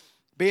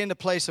 Be in the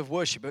place of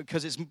worship,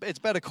 because it's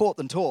better caught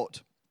than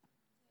taught.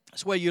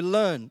 It's where you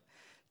learn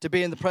to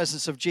be in the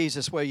presence of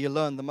Jesus, where you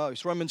learn the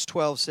most. Romans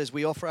 12 says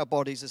we offer our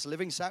bodies as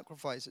living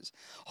sacrifices,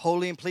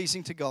 holy and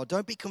pleasing to God.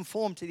 Don't be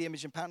conformed to the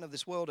image and pattern of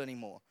this world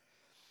anymore,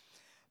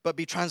 but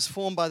be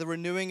transformed by the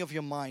renewing of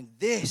your mind.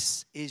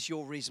 This is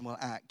your reasonable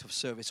act of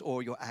service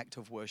or your act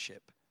of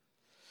worship.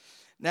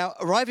 Now,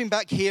 arriving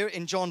back here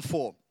in John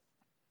 4,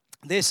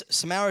 this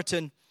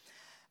Samaritan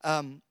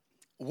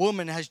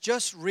woman has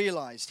just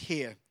realized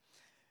here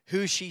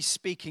who she's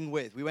speaking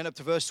with. We went up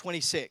to verse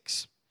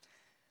 26.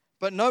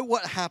 But note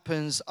what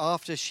happens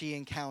after she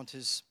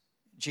encounters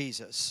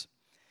Jesus.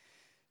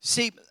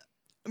 See,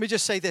 let me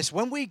just say this.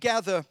 When we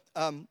gather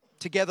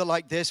together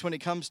like this, when it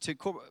comes to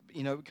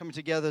coming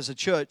together as a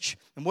church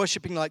and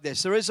worshiping like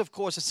this, there is, of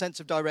course, a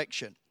sense of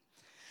direction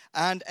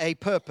and a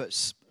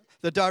purpose.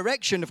 The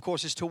direction, of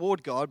course, is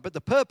toward God, but the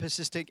purpose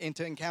is to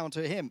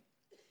encounter him.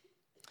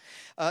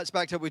 It's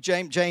backed up with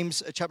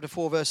James chapter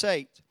 4, verse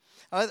 8.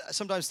 I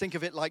sometimes think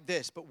of it like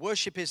this, but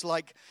worship is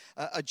like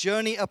a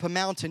journey up a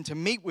mountain to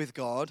meet with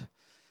God,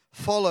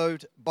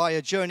 followed by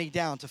a journey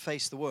down to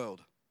face the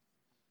world.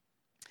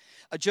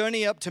 A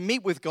journey up to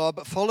meet with God,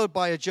 but followed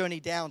by a journey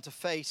down to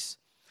face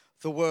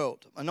the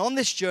world. And on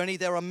this journey,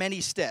 there are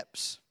many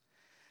steps.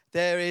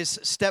 There is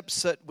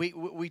steps that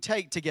we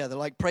take together,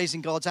 like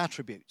praising God's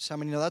attributes. How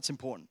many know that's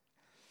important?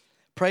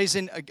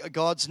 Praising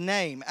God's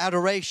name,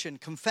 adoration,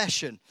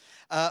 confession,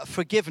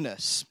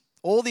 forgiveness.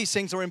 All these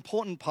things are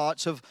important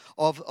parts of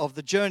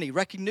the journey.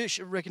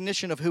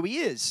 Recognition of who he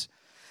is.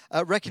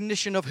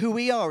 Recognition of who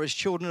we are as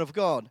children of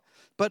God.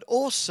 But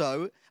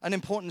also, an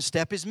important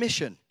step is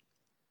mission.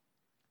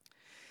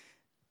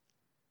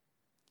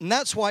 And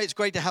that's why it's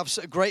great to have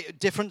great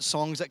different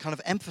songs that kind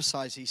of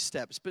emphasize these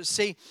steps. But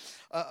see,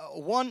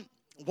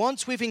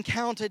 once we've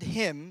encountered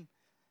him,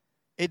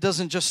 it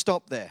doesn't just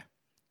stop there.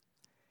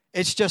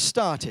 It's just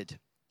started.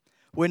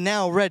 We're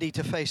now ready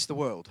to face the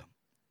world.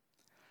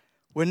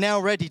 We're now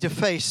ready to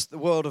face the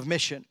world of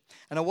mission.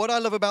 And what I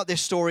love about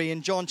this story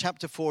in John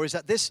chapter 4 is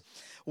that this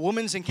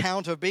woman's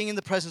encounter of being in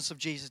the presence of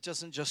Jesus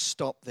doesn't just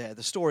stop there.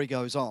 The story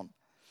goes on.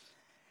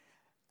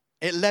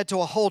 It led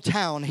to a whole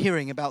town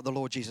hearing about the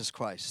Lord Jesus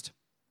Christ.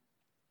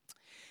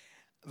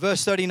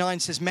 Verse 39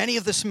 says, many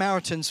of the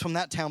Samaritans from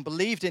that town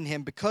believed in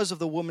him because of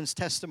the woman's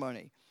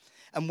testimony.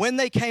 And when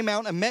they came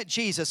out and met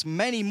Jesus,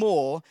 many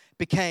more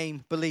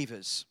became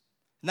believers.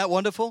 Isn't that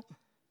wonderful?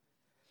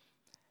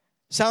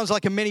 Sounds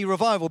like a mini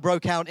revival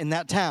broke out in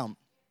that town.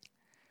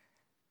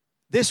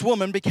 This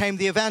woman became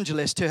the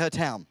evangelist to her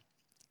town.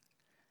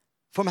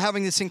 From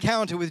having this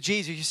encounter with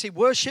Jesus, you see,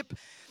 worship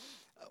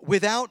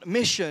without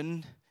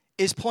mission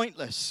is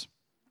pointless.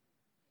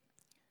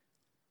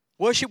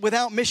 Worship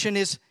without mission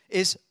is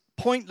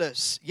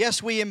pointless.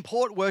 Yes, we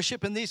import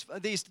worship, and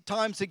these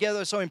times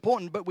together are so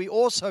important, but we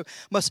also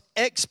must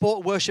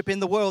export worship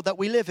in the world that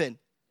we live in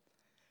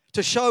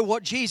to show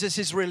what Jesus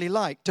is really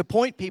like, to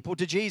point people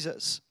to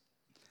Jesus.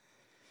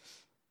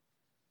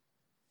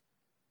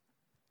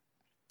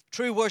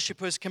 True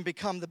worshipers can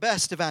become the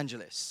best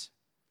evangelists.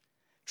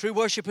 True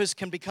worshipers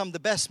can become the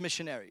best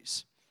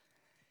missionaries.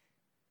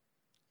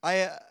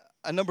 A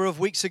number of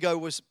weeks ago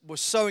was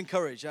so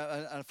encouraged,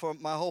 and for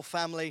my whole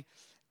family.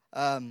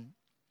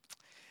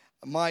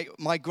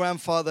 My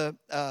grandfather,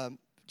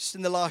 just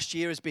in the last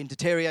year, has been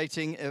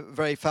deteriorating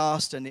very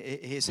fast, and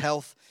his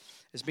health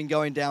has been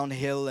going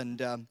downhill.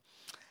 And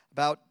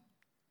about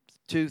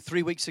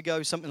 2-3 weeks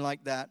ago, something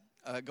like that,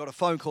 got a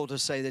phone call to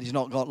say that he's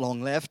not got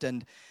long left.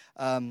 And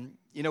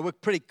we're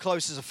pretty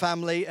close as a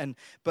family,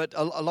 but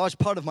a large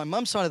part of my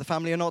mum's side of the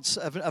family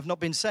have not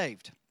been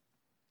saved.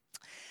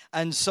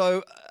 And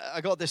so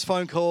I got this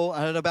phone call.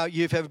 I don't know about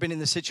you, if you've ever been in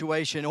this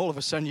situation, all of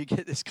a sudden you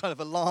get this kind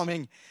of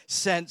alarming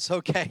sense,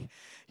 okay,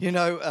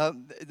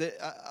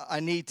 I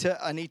need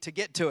to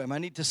get to him. I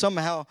need to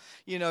somehow,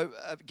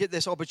 get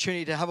this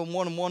opportunity to have a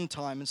one-on-one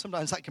time. And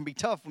sometimes that can be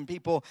tough when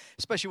people,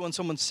 especially when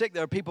someone's sick,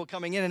 there are people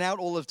coming in and out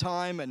all the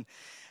time.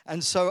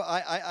 And so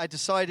I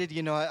decided,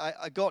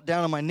 I got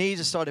down on my knees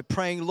and started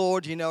praying,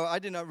 Lord, I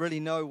did not really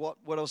know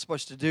what I was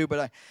supposed to do,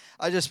 but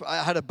I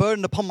had a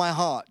burden upon my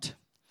heart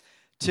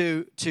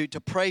to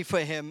pray for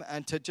him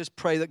and to just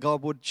pray that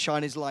God would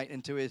shine his light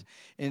into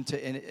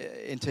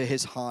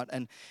his heart.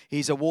 And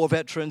he's a war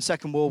veteran,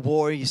 Second World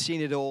War. He's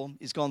seen it all.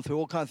 He's gone through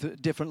all kinds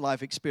of different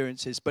life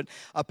experiences. But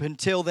up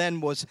until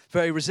then was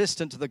very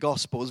resistant to the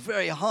gospel. It's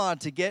very hard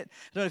to get.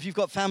 I don't know if you've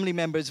got family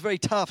members. It's very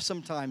tough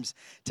sometimes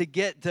to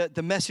get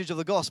the message of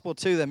the gospel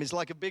to them. It's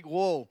like a big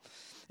wall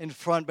in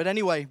front. But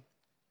anyway,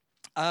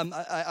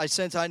 I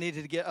sensed I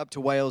needed to get up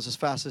to Wales as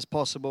fast as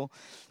possible.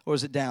 Or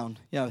is it down?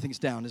 Yeah, I think it's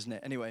down, isn't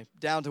it? Anyway,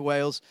 down to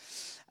Wales.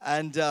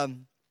 And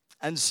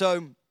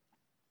so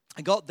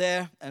I got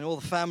there, and all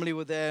the family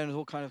were there, and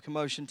all kind of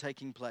commotion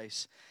taking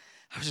place.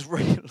 I was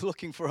really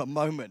looking for a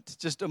moment,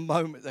 just a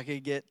moment that I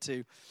could get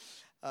to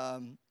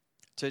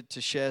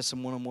share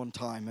some one-on-one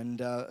time. And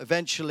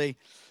eventually,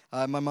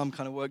 my mum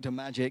kind of worked her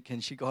magic,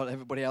 and she got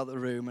everybody out of the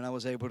room, and I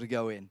was able to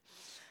go in.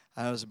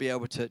 And I was be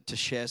able to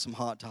share some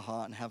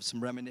heart-to-heart and have some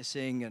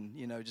reminiscing and,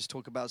 just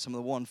talk about some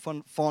of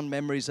the fond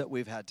memories that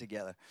we've had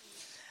together.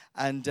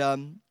 And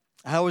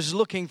I was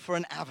looking for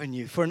an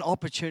avenue, for an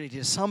opportunity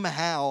to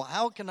somehow,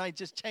 how can I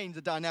just change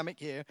the dynamic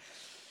here?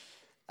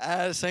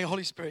 Saying,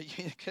 Holy Spirit,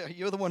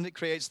 you're the one that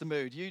creates the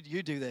mood.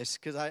 You do this,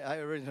 because I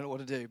really don't know what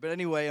to do. But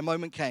anyway, a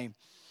moment came.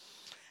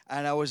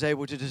 And I was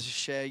able to just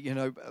share,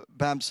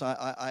 Babs,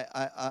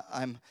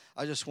 I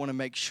just want to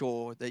make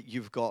sure that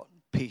you've got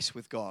peace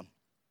with God.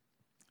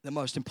 The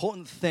most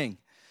important thing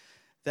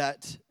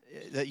that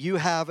you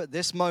have at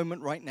this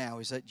moment right now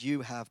is that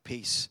you have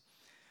peace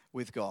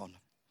with God.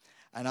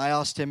 And I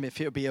asked him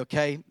if it would be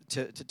okay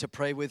to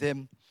pray with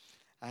him.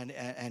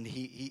 And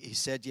he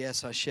said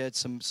yes. I shared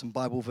some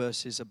Bible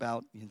verses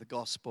about the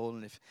gospel,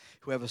 and if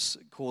whoever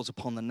calls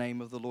upon the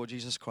name of the Lord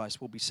Jesus Christ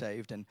will be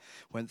saved, and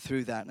went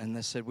through that. And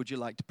they said, would you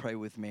like to pray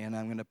with me? And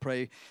I'm going to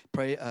pray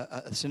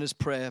a sinner's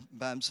prayer,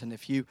 Babs, and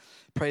if you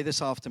pray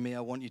this after me,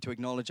 I want you to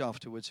acknowledge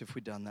afterwards if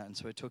we've done that. And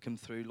so I took him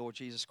through, Lord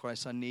Jesus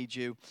Christ, I need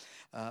you.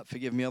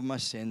 Forgive me of my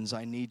sins.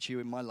 I need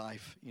you in my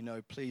life.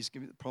 Please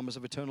give me the promise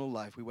of eternal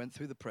life. We went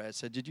through the prayer. I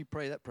said, did you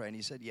pray that prayer? And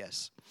he said,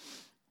 yes.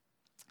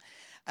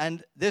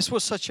 And this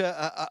was such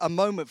a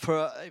moment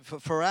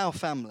for our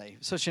family,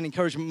 such an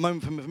encouragement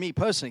moment for me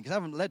personally, because I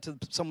haven't led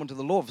someone to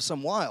the Lord for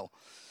some while.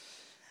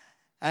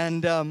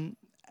 And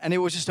it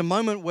was just a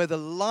moment where the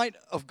light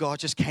of God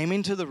just came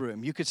into the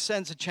room. You could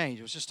sense a change.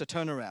 It was just a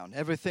turnaround.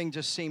 Everything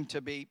just seemed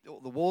to be,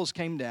 the walls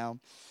came down.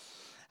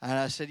 And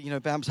I said,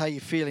 Babs, how are you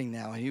feeling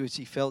now? And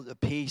he felt at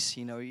peace.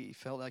 He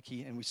felt like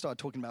and we started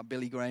talking about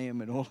Billy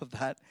Graham and all of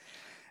that.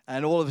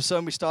 And all of a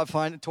sudden, we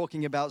started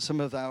talking about some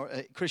of our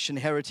Christian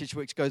heritage,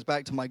 which goes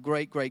back to my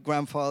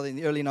great-great-grandfather in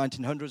the early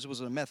 1900s,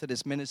 was a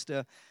Methodist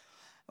minister.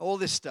 All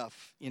this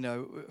stuff,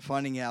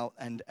 finding out,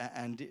 and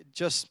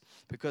just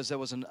because there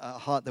was a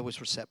heart that was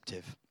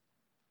receptive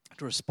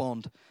to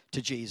respond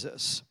to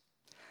Jesus.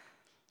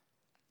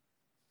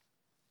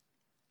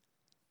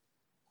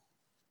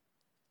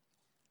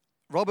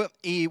 Robert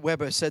E.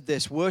 Weber said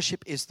this: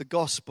 worship is the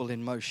gospel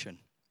in motion.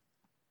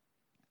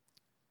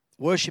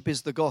 Worship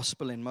is the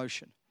gospel in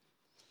motion.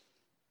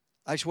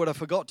 Actually, what I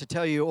forgot to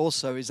tell you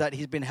also is that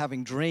he's been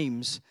having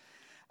dreams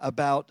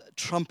about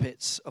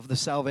trumpets of the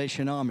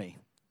Salvation Army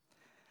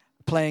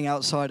playing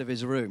outside of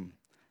his room.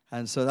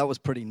 And so that was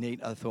pretty neat,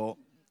 I thought.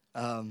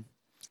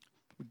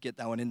 We'd get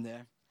that one in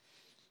there.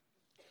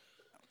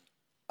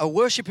 A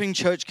worshiping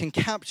church can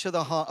capture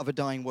the heart of a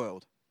dying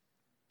world.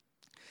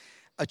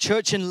 A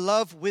church in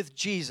love with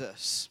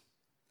Jesus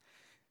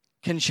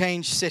can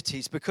change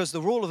cities, because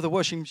the role of the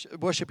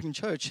worshiping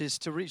church is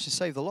to reach and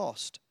save the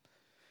lost.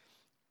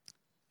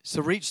 So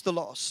reach the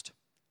lost.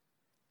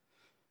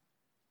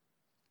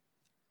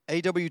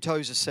 A.W.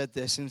 Tozer said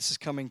this, and this is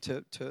coming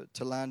to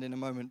land in a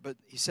moment, but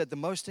he said the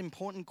most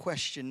important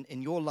question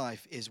in your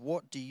life is,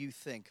 what do you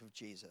think of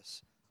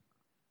Jesus?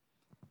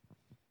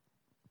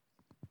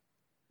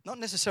 Not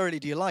necessarily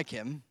do you like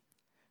him,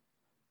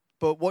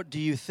 but what do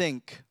you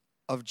think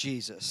of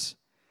Jesus?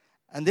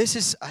 And this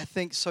is, I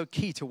think, so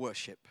key to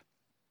worship.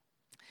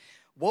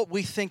 What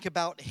we think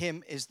about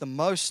him is the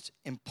most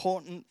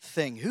important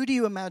thing. Who do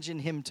you imagine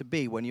him to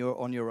be when you're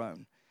on your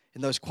own,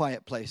 in those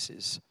quiet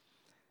places?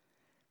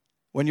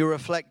 When you're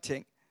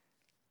reflecting,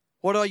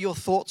 what are your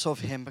thoughts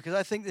of him? Because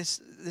I think this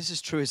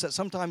is true, is that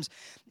sometimes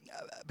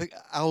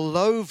our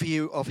low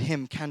view of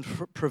him can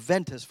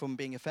prevent us from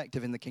being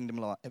effective in the kingdom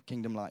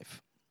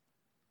life.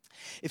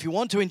 If you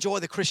want to enjoy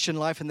the Christian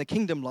life and the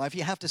kingdom life,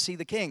 you have to see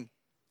the King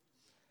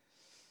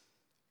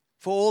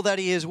for all that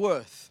he is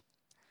worth.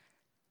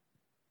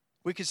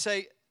 We could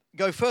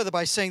go further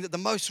by saying that the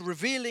most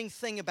revealing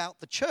thing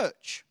about the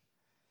church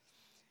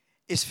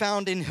is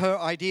found in her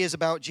ideas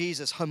about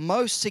Jesus. Her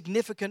most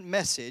significant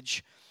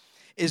message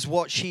is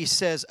what she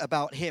says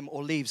about him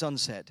or leaves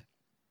unsaid.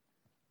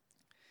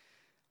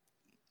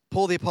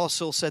 Paul the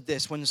Apostle said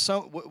this, was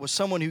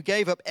someone who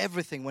gave up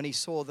everything when he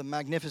saw the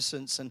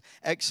magnificence and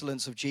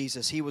excellence of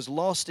Jesus. He was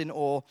lost in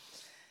awe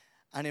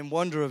and in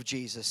wonder of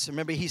Jesus.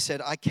 Remember, he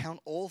said, I count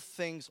all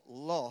things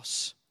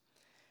loss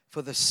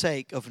for the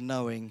sake of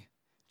knowing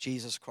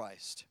Jesus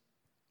Christ.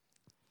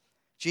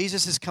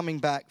 Jesus is coming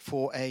back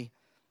for a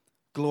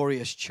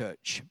glorious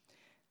church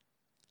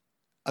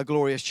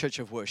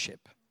of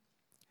worship,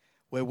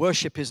 where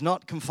worship is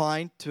not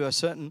confined to a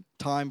certain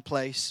time,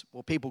 place,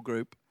 or people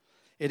group.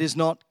 It is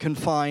not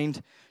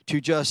confined to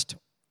just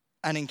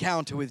an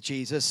encounter with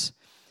Jesus.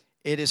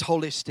 It is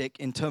holistic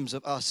in terms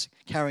of us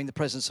carrying the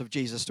presence of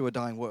Jesus to a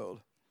dying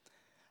world.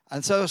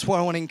 And so that's what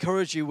I want to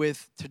encourage you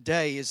with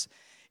today is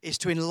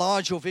to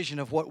enlarge your vision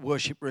of what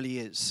worship really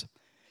is.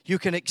 You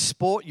can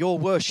export your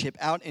worship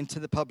out into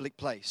the public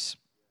place.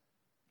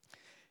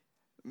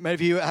 Many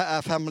of you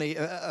are family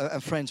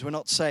and friends who are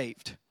not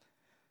saved.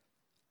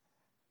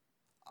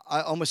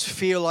 I almost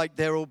feel like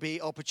there will be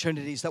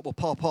opportunities that will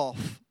pop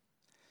off.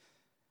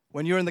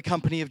 When you're in the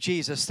company of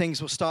Jesus,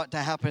 things will start to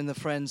happen in the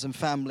friends and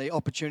family.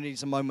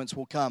 Opportunities and moments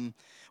will come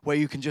where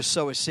you can just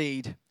sow a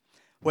seed,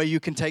 where you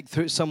can take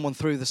someone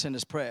through the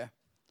sinner's prayer.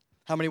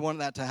 How many want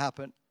that to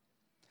happen?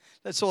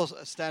 Let's all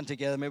stand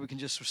together. Maybe we can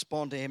just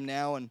respond to him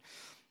now. And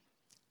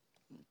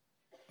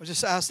I'll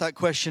just ask that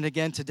question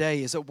again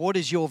today. Is that what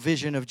is your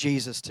vision of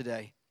Jesus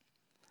today?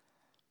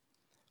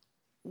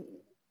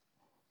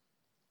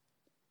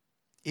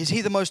 Is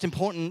he the most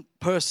important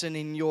person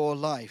in your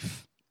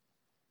life?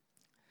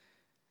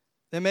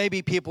 There may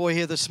be people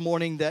here this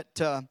morning that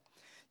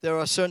there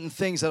are certain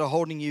things that are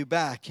holding you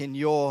back in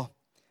your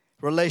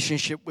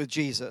relationship with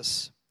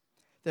Jesus.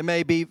 There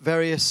may be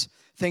various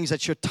things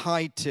that you're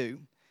tied to.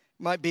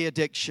 It might be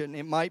addiction.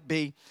 It might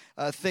be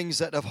things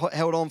that have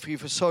held on for you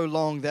for so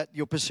long that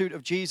your pursuit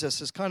of Jesus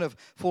has kind of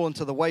fallen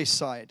to the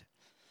wayside.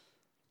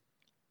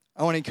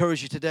 I want to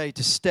encourage you today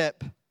to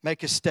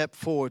make a step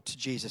forward to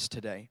Jesus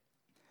today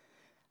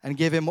and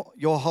give him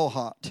your whole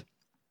heart.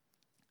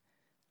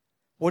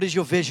 What is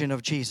your vision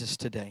of Jesus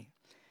today?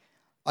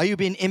 Are you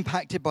being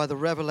impacted by the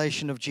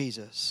revelation of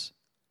Jesus?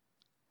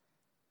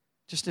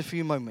 Just a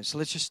few moments.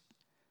 Let's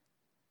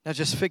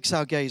just fix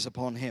our gaze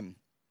upon him.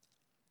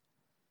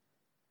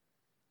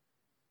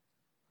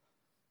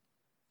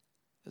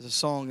 There's a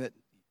song that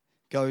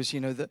goes,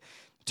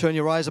 turn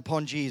your eyes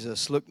upon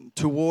Jesus, look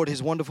toward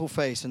his wonderful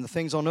face, and the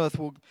things on earth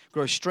will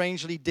grow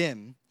strangely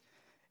dim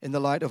in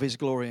the light of his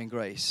glory and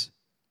grace.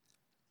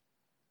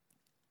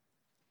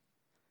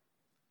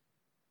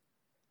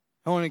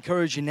 I want to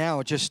encourage you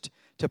now just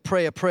to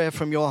pray a prayer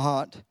from your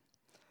heart.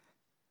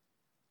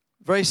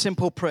 Very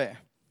simple prayer.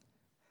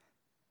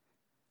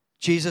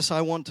 Jesus, I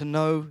want to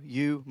know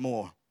you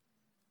more.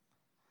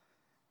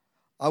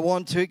 I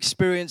want to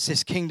experience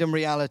this kingdom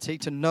reality,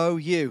 to know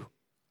you.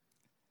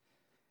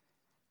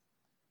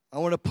 I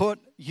want to put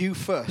you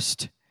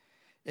first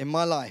in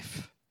my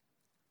life.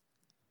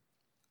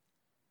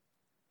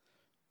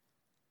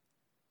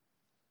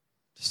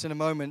 Just in a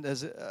moment,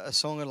 there's a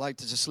song I'd like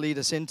to just lead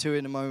us into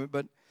in a moment,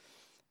 but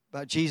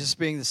about Jesus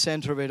being the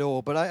center of it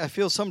all. But I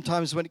feel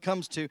sometimes when it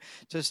comes to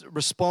just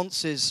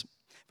responses,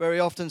 very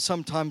often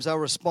sometimes our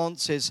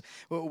response is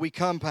we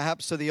come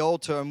perhaps to the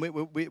altar and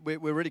we're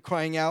really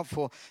crying out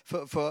for,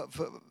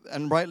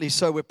 and rightly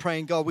so, we're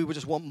praying, God, we would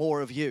just want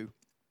more of you.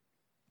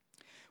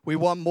 We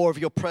want more of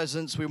your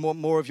presence. We want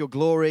more of your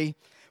glory.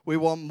 We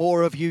want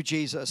more of you,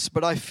 Jesus.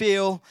 But I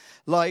feel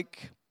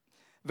like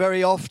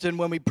very often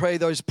when we pray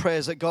those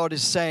prayers that God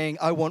is saying,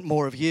 I want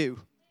more of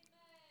you.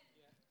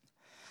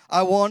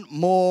 I want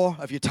more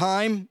of your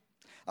time.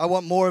 I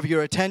want more of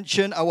your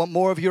attention. I want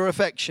more of your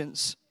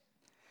affections.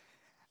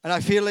 And I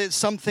feel it's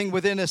something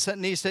within us that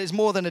it's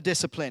more than a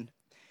discipline.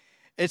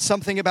 It's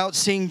something about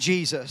seeing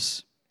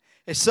Jesus.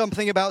 It's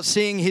something about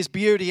seeing his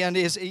beauty and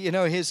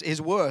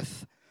his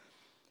worth.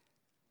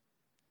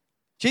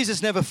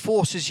 Jesus never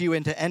forces you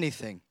into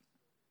anything.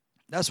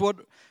 That's what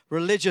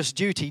religious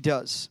duty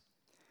does.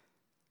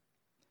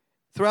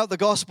 Throughout the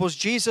Gospels,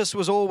 Jesus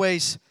was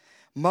always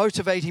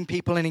motivating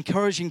people and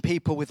encouraging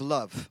people with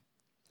love.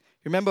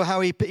 Remember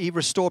how he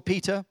restored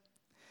Peter?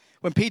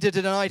 When Peter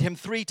denied him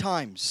 3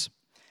 times,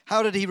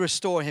 how did he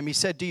restore him? He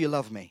said, do you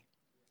love me?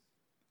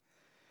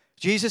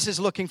 Jesus is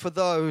looking for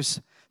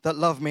those that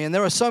love me. And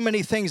there are so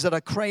many things that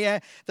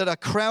are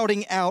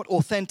crowding out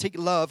authentic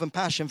love and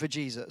passion for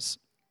Jesus.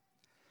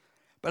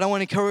 But I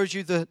want to encourage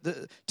you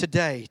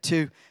today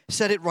to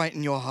set it right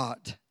in your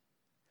heart.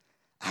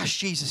 Ask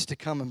Jesus to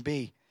come and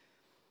be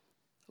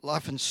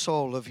life and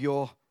soul of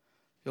your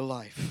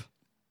life.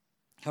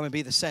 Come and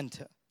be the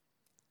center.